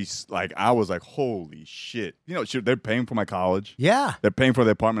you. She's like, I was like, holy shit. They're paying for my college. Yeah. They're paying for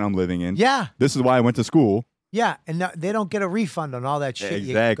the apartment I'm living in. Yeah. This is why I went to school. Yeah. And now they don't get a refund on all that shit.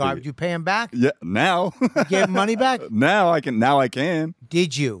 Exactly. You pay them back? Yeah. Now. You gave them money back? Now I can.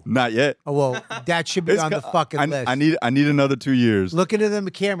 Did you? Not yet. Oh, well, that should be on the fucking list. I need another 2 years. Look into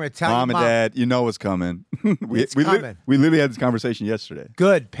the camera. Tell Mom your and Dad, you know what's coming. It's coming. We literally had this conversation yesterday.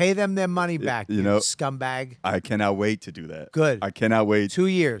 Good. Pay them their money back, you you know, scumbag. I cannot wait to do that. Good. I cannot wait. 2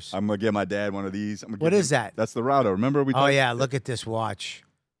 years. I'm gonna get my dad one of these. What is that? That's the router. Remember we? Oh yeah, look at this watch.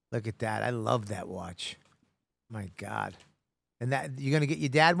 Look at that. I love that watch. My God. And that you're gonna get your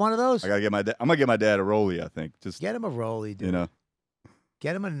dad one of those? I gotta get my dad. I'm gonna get my dad a Rolly. I think. Just get him a Rolly, dude.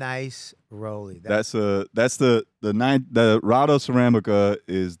 Get him a nice Rolly. That's the Rado Ceramica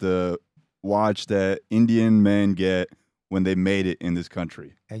is the watch that Indian men get when they made it in this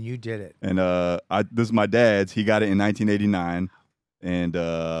country. And you did it. And this is my dad's. He got it in 1989. And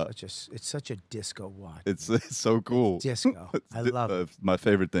it's such a disco watch. It's so cool. It's disco. I love it. It's my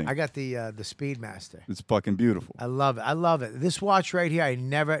favorite thing. I got the Speedmaster. It's fucking beautiful. I love it. This watch right here,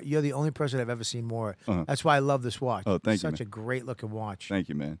 you're the only person I've ever seen more. That's why I love this watch. Oh, thank you. Such a great looking watch. Thank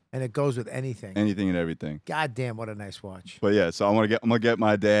you, man. And it goes with anything. Anything and everything. God damn, what a nice watch. But yeah, so I'm gonna get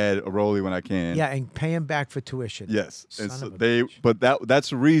my dad a Rolly when I can. Yeah, and pay him back for tuition. Yes. But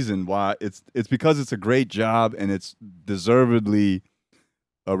that's the reason why it's because it's a great job and it's deservedly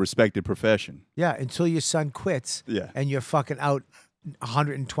a respected profession. Yeah, until your son quits. Yeah. And you're fucking out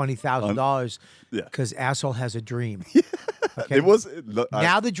 $120,000. Yeah. Because asshole has a dream. Okay?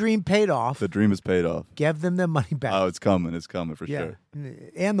 Now the dream paid off. The dream is paid off. Give them their money back. Oh, it's coming for sure.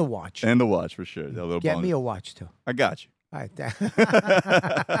 And the watch. And the watch for sure. Get me a watch too. I got you. All right.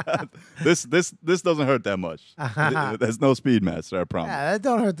 This doesn't hurt that much. There's no Speedmaster, I promise. Yeah, that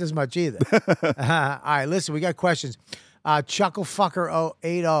don't hurt this much either. All right, listen, we got questions. Chucklefucker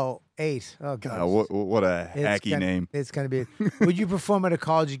 808. Oh God, what a hacky name. It's gonna be. Would you perform at a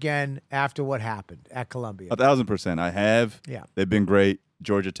college again after what happened at Columbia? 1,000%. I have. Yeah, they've been great.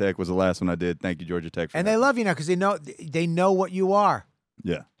 Georgia Tech was the last one I did. Thank you, Georgia Tech. And they love you now because they know what you are.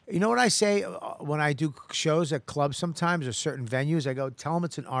 Yeah. You know what I say when I do shows at clubs sometimes or certain venues? I go, tell them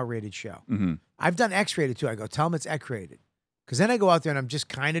it's an R-rated show. Mm-hmm. I've done X-rated too. I go, tell them it's X-rated. Because then I go out there and I'm just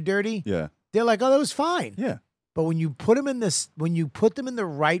kind of dirty. Yeah. They're like, oh, that was fine. Yeah. But when you put them when you put them in the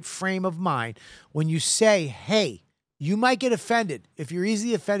right frame of mind, when you say, hey, you might get offended. If you're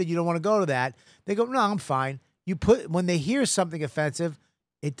easily offended, you don't want to go to that. They go, no, I'm fine. When they hear something offensive,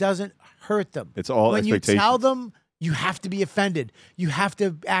 it doesn't hurt them. It's all when expectations. you tell them, you have to be offended. You have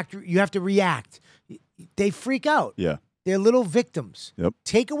to act. You have to react. They freak out. Yeah. They're little victims. Yep.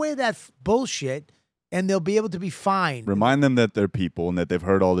 Take away that bullshit, and they'll be able to be fine. Remind them that they're people and that they've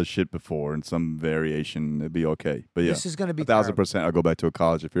heard all this shit before in some variation. It'd be okay. But yeah, This is going to be 1,000%. I'll go back to a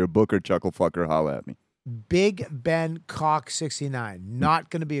college. If you're a booker, chuckle fucker, holla at me. Big Ben Cock 69. Not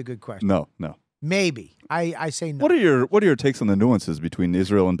going to be a good question. No. Maybe. I say no. What are your takes on the nuances between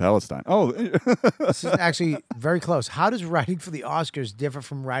Israel and Palestine? Oh, This is actually very close. How does writing for the Oscars differ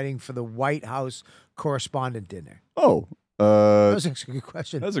from writing for the White House correspondent dinner? oh. That was actually a good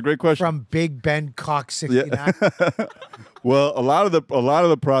question. That's a great question. From Big Ben Cock 69. Yeah. Well, a lot of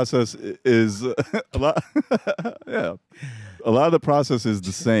the process is a lot. Yeah, a lot of the process is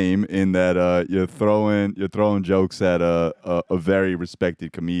the same in that you're throwing jokes at a very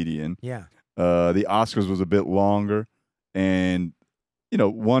respected comedian. Yeah. The Oscars was a bit longer, and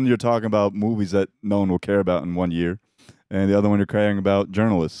one you're talking about movies that no one will care about in 1 year. And the other one you're caring about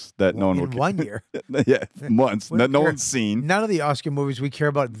journalists that no one will In 1 year. Yeah, months We that don't no care. one's seen. None of the Oscar movies we care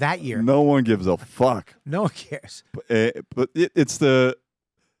about that year. No one gives a fuck. No one cares. But it's the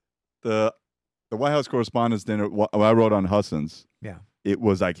White House Correspondents' Dinner. I wrote on Husson's. Yeah. It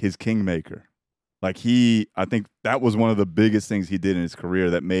was like his kingmaker. Like I think that was one of the biggest things he did in his career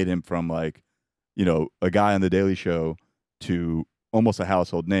that made him from like, a guy on the Daily Show to almost a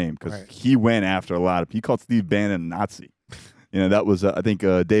household name because he went after a lot of. He called Steve Bannon a Nazi. That was I think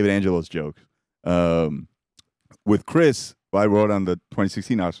David Angelo's joke. With Chris, I wrote on the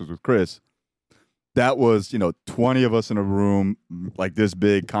 2016 Oscars with Chris. That was 20 of us in a room like this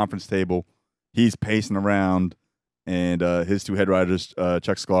big conference table. He's pacing around, and his two head writers,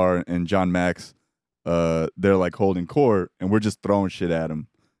 Chuck Sklar and John Max, they're like holding court, and we're just throwing shit at him.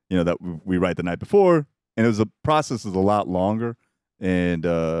 That we write the night before, and the process is a lot longer and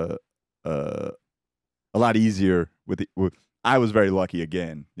a lot easier with. I was very lucky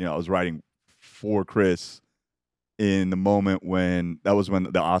again. I was writing for Chris in the moment when the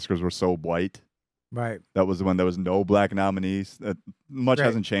Oscars were so white. Right. That was when there was no black nominees. Much Right.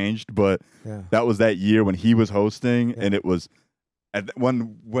 hasn't changed, but Yeah. that was that year when he was hosting, and it was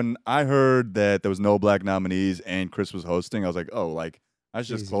when I heard that there was no black nominees and Chris was hosting, I was like, oh, like I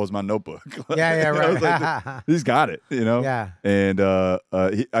should just Easy. close my notebook. Yeah, I was like, right. he's got it, Yeah. And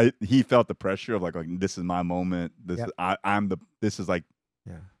he felt the pressure of like this is my moment. This this is like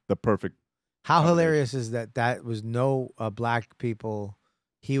Yeah. the perfect. How combination. hilarious is that was no black people.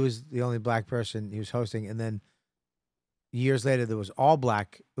 He was the only black person he was hosting. And then years later, there was all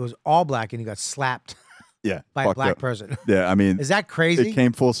black. It was all black, and he got slapped Yeah, by a fucked black up. person. Yeah, I mean, Is that crazy? it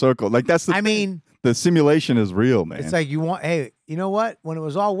came full circle. Like that's the. I mean, the simulation is real, man. it's like hey, you know what? When it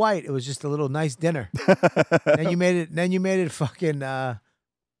was all white, it was just a little nice dinner. Then you made it fucking.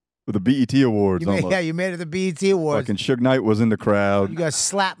 With the BET Awards, almost. You made it the BET Awards. Fucking Suge Knight was in the crowd. You got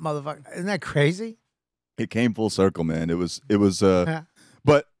slapped, motherfucker. Isn't that crazy? It came full circle, man. It was. It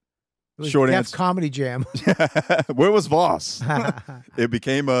But was short Def answer. Comedy Jam. Where was Voss? It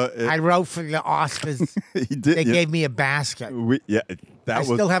became I wrote for the Oscars. he did. They gave me a basket. That I was.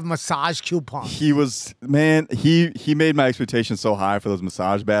 still have massage coupons. He was, man. He made my expectations so high for those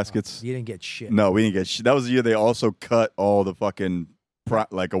massage baskets. You didn't get shit. No, we didn't get shit. That was the year they also cut all the fucking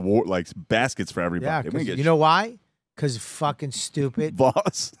baskets for everybody. Yeah, We didn't 'cause get you know why? Because fucking stupid.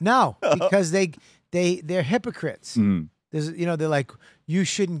 Voss. No, because they're hypocrites. Mm. They're like, you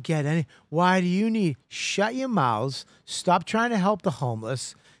shouldn't get any. Why do you need? Shut your mouths. Stop trying to help the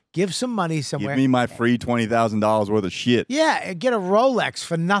homeless. Give some money somewhere. Give me my free $20,000 worth of shit. Yeah, and get a Rolex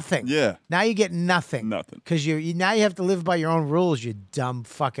for nothing. Yeah. Now you get nothing. Nothing. Because now you have to live by your own rules, you dumb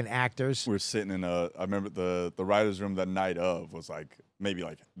fucking actors. We're sitting in I remember the writer's room the night of was like, maybe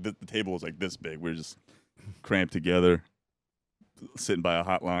like, the table was like this big. We were just cramped together, sitting by a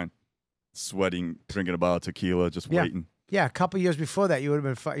hotline, sweating, drinking a bottle of tequila, just Yeah. waiting. Yeah, a couple years before that, you would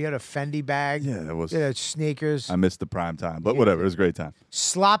have been. You had a Fendi bag. Yeah, that was. You had sneakers. I missed the prime time, but whatever. It was a great time.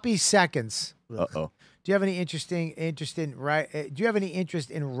 Sloppy seconds. Uh-oh. Do you have any interest in Do you have any interest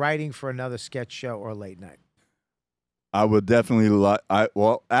in writing for another sketch show or late night? I would definitely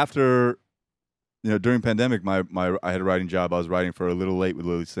after during pandemic I had a writing job. I was writing for A Little Late with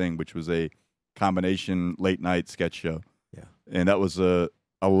Lily Singh, which was a combination late night sketch show. Yeah. And that was a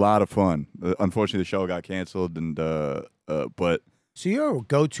lot of fun. Unfortunately the show got canceled, and but So you're a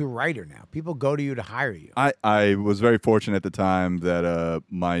go-to writer now. People go to you to hire you. I was very fortunate at the time that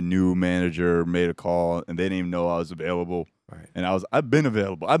my new manager made a call and they didn't even know I was available. Right. And I've been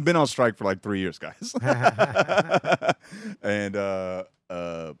available. I've been on strike for like 3 years, guys. And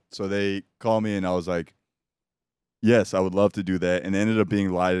so they called me and I was like, yes, I would love to do that. And it ended up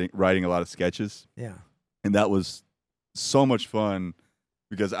being writing a lot of sketches. Yeah. And that was so much fun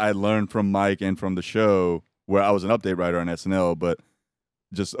because I learned from Mike and from the show where I was an update writer on SNL, but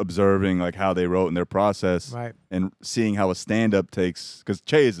just observing like how they wrote in their process Right. and seeing how a stand-up takes, because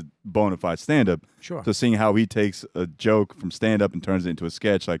Che is a bona fide stand-up. Sure. So seeing how he takes a joke from stand-up and turns it into a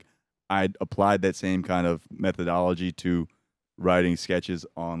sketch, like I applied that same kind of methodology to writing sketches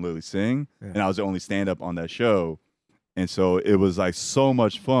on Lily Singh, and I was the only stand-up on that show. And so it was like so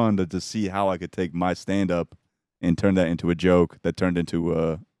much fun to see how I could take my stand-up and turn that into a joke that turned into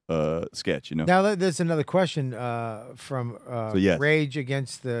a sketch, you know? Now, there's another question from yes. Rage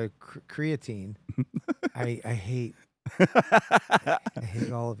Against the Creatine. I hate I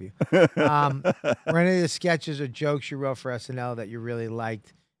hate all of you. Were any of the sketches or jokes you wrote for SNL that you really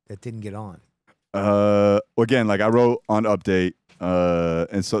liked that didn't get on? Again, like I wrote on Update,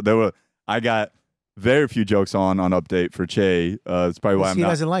 and so I got very few jokes on Update for Che. That's probably why He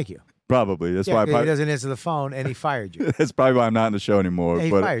doesn't like you. Probably. That's why he doesn't answer the phone, and he fired you. That's probably why I'm not in the show anymore. Yeah, he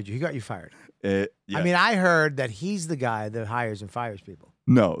but fired you. He got you fired. Yeah. I mean, I heard that he's the guy that hires and fires people.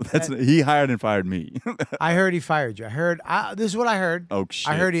 No, he hired and fired me. I heard he fired you. This is what I heard. Oh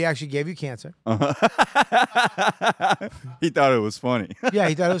shit! I heard he actually gave you cancer. He thought it was funny. Yeah,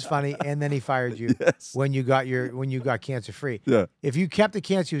 he thought it was funny, and then he fired you when you got cancer free. Yeah. If you kept the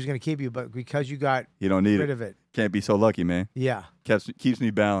cancer, he was going to keep you, but because you got rid of it. Can't be so lucky, man. Yeah. Keeps me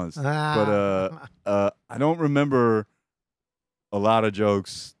balanced. But I don't remember a lot of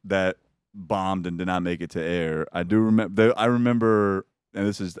jokes that bombed and did not make it to air. I do remember. I remember, and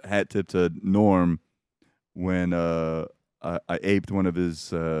this is hat tip to Norm, when I aped one of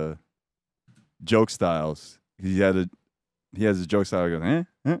his joke styles. He has his joke style. He goes,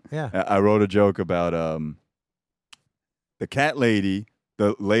 Yeah. I wrote a joke about the cat lady,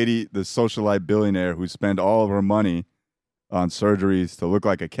 the socialite billionaire who spent all of her money on surgeries to look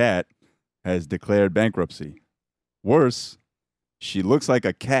like a cat, has declared bankruptcy. Worse, she looks like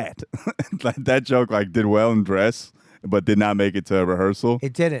a cat. That joke did well in dress, but did not make it to rehearsal.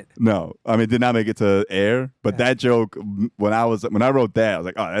 It didn't. No, I mean, did not make it to air. But that joke, when I wrote that, I was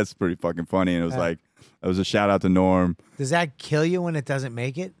like, oh, that's pretty fucking funny. And it was it was a shout out to Norm. Does that kill you when it doesn't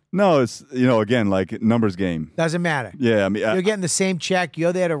make it? No, it's again numbers game. Doesn't matter. Yeah, I mean, you're getting the same check.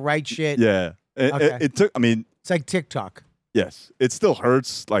 You're there to write shit. Yeah, it took. I mean, it's like TikTok. Yes, it still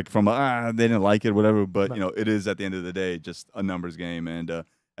hurts, from they didn't like it, whatever. But it is at the end of the day just a numbers game. And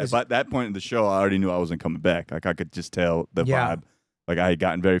at that point in the show, I already knew I wasn't coming back. I could just tell the vibe. I had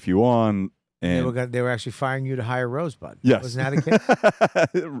gotten very few on, and they were actually firing you to hire Rosebud. Yes, wasn't that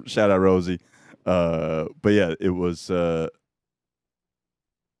the case? Shout out Rosie. But yeah, it was the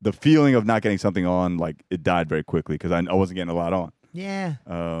feeling of not getting something on. It died very quickly because I wasn't getting a lot on. Yeah.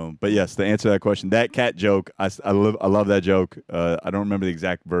 But yes, to answer that question, that cat joke, I love that joke. I don't remember the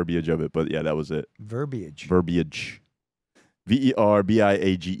exact verbiage of it, but yeah, that was it. Verbiage. Verbiage.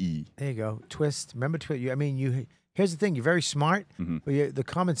 Verbiage. There you go. Twist. Remember twist. Here's the thing. You're very smart, but the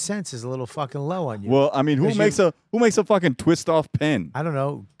common sense is a little fucking low on you. Well, I mean, who makes a fucking twist off pen? I don't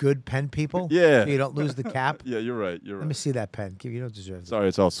know. Good pen people. Yeah. So you don't lose the cap. Yeah, you're right. Let me see that pen. You don't deserve it. Sorry,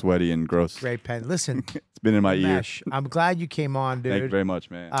 it's all sweaty and gross. Great pen. Listen. It's been in my ear. I'm glad you came on, dude. Thank you very much,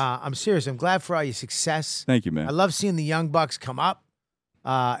 man. I'm serious. I'm glad for all your success. Thank you, man. I love seeing the young bucks come up,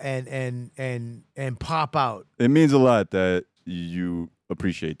 and pop out. It means a lot that you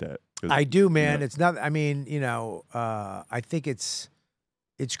appreciate that. I do, man. It's not. I mean, I think it's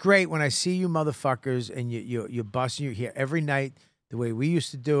great when I see you motherfuckers and you're busting your here every night the way we used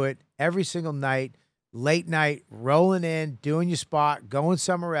to do it every single night, late night, rolling in, doing your spot, going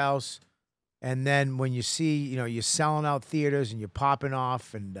somewhere else, and then when you see you're selling out theaters and you're popping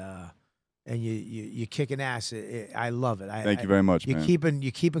off and you're kicking ass. I love it. Thank you very much, man.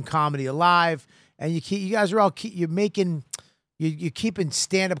 You're keeping comedy alive, and you guys are all you're making. You're keeping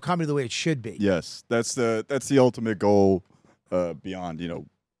stand-up comedy the way it should be. Yes, that's the ultimate goal beyond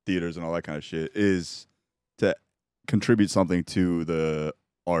theaters and all that kind of shit, is to contribute something to the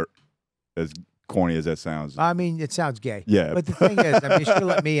art, as corny as that sounds. I mean, it sounds gay. Yeah, but the thing is, you should have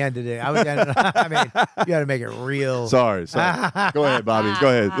let me end it. I mean, you got to make it real. Sorry. Go ahead, Bobby. Go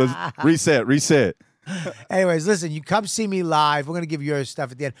ahead. Let's reset. Anyways, listen, you come see me live. We're going to give you your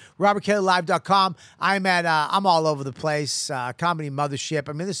stuff at the end. RobertKellyLive.com. I'm all over the place. Comedy Mothership.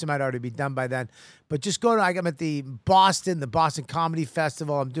 I mean, this might already be done by then. But just go to, I'm at the Boston Comedy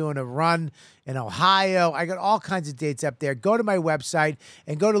Festival. I'm doing a run in Ohio. I got all kinds of dates up there. Go to my website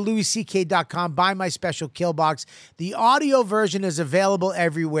and go to louisck.com. Buy my special Kill Box. The audio version is available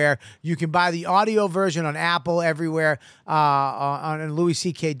everywhere. You can buy the audio version on Apple everywhere, on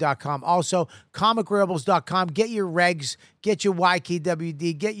louisck.com. Also, comicrebels.com. Get your regs. Get your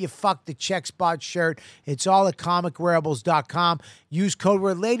YKWd. Get your Fuck the Check Spot shirt. It's all at comicrebels.com. Use code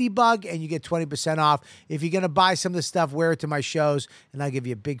word Ladybug and you get 20% off. If you're going to buy some of the stuff, wear it to my shows and I'll give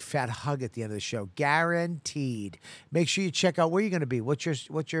you a big fat hug at the end of the show. Guaranteed. Make sure you check out where you're going to be. What's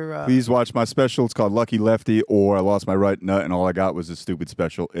your Please watch my special. It's called Lucky Lefty, or I Lost My Right Nut and All I Got Was a Stupid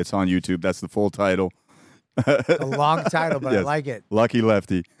Special. It's on YouTube. That's the full title. a long title, but Yes. I like it. Lucky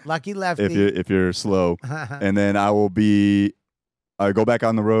Lefty. Lucky Lefty. If you're slow. And then I go back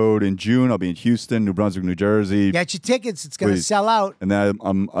on the road in June. I'll be in Houston, New Brunswick, New Jersey. Get your tickets. It's going to Please. sell out. And then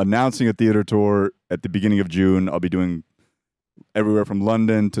I'm announcing a theater tour at the beginning of June. I'll be doing everywhere from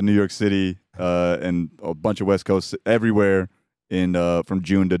London to New York City and a bunch of West Coast, everywhere from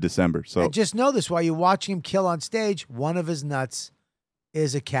June to December. So And just know this, while you're watching him kill on stage, one of his nuts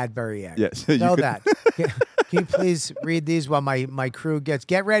is a Cadbury egg. yes, Know that. Can you please read these while my crew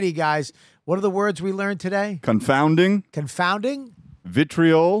get ready, guys? What are the words we learned today? Confounding, Confounding,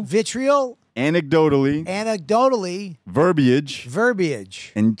 vitriol, vitriol, anecdotally,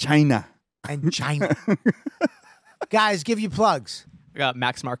 verbiage, and China. China. Guys, give you plugs. We got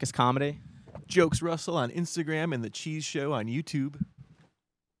Max Marcus Comedy. Jokes Russell on Instagram and The Cheese Show on YouTube.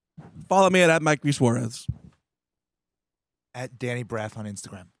 Follow me at Mike V. Suarez. At Danny Braff on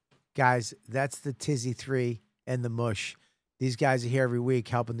Instagram. Guys, that's the Tizzy 3 and the Mush. These guys are here every week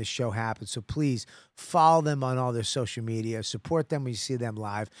helping the show happen. So please follow them on all their social media. Support them when you see them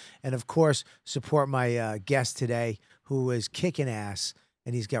live. And, of course, support my guest today who is kicking ass,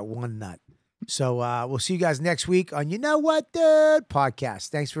 and he's got one nut. So we'll see you guys next week on You Know What, Dude podcast.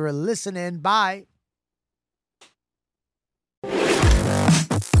 Thanks for listening. Bye.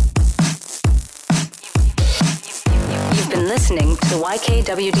 You've been listening to the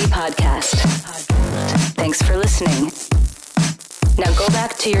YKWD podcast. Thanks for listening. Now go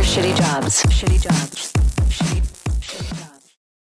back to your shitty jobs.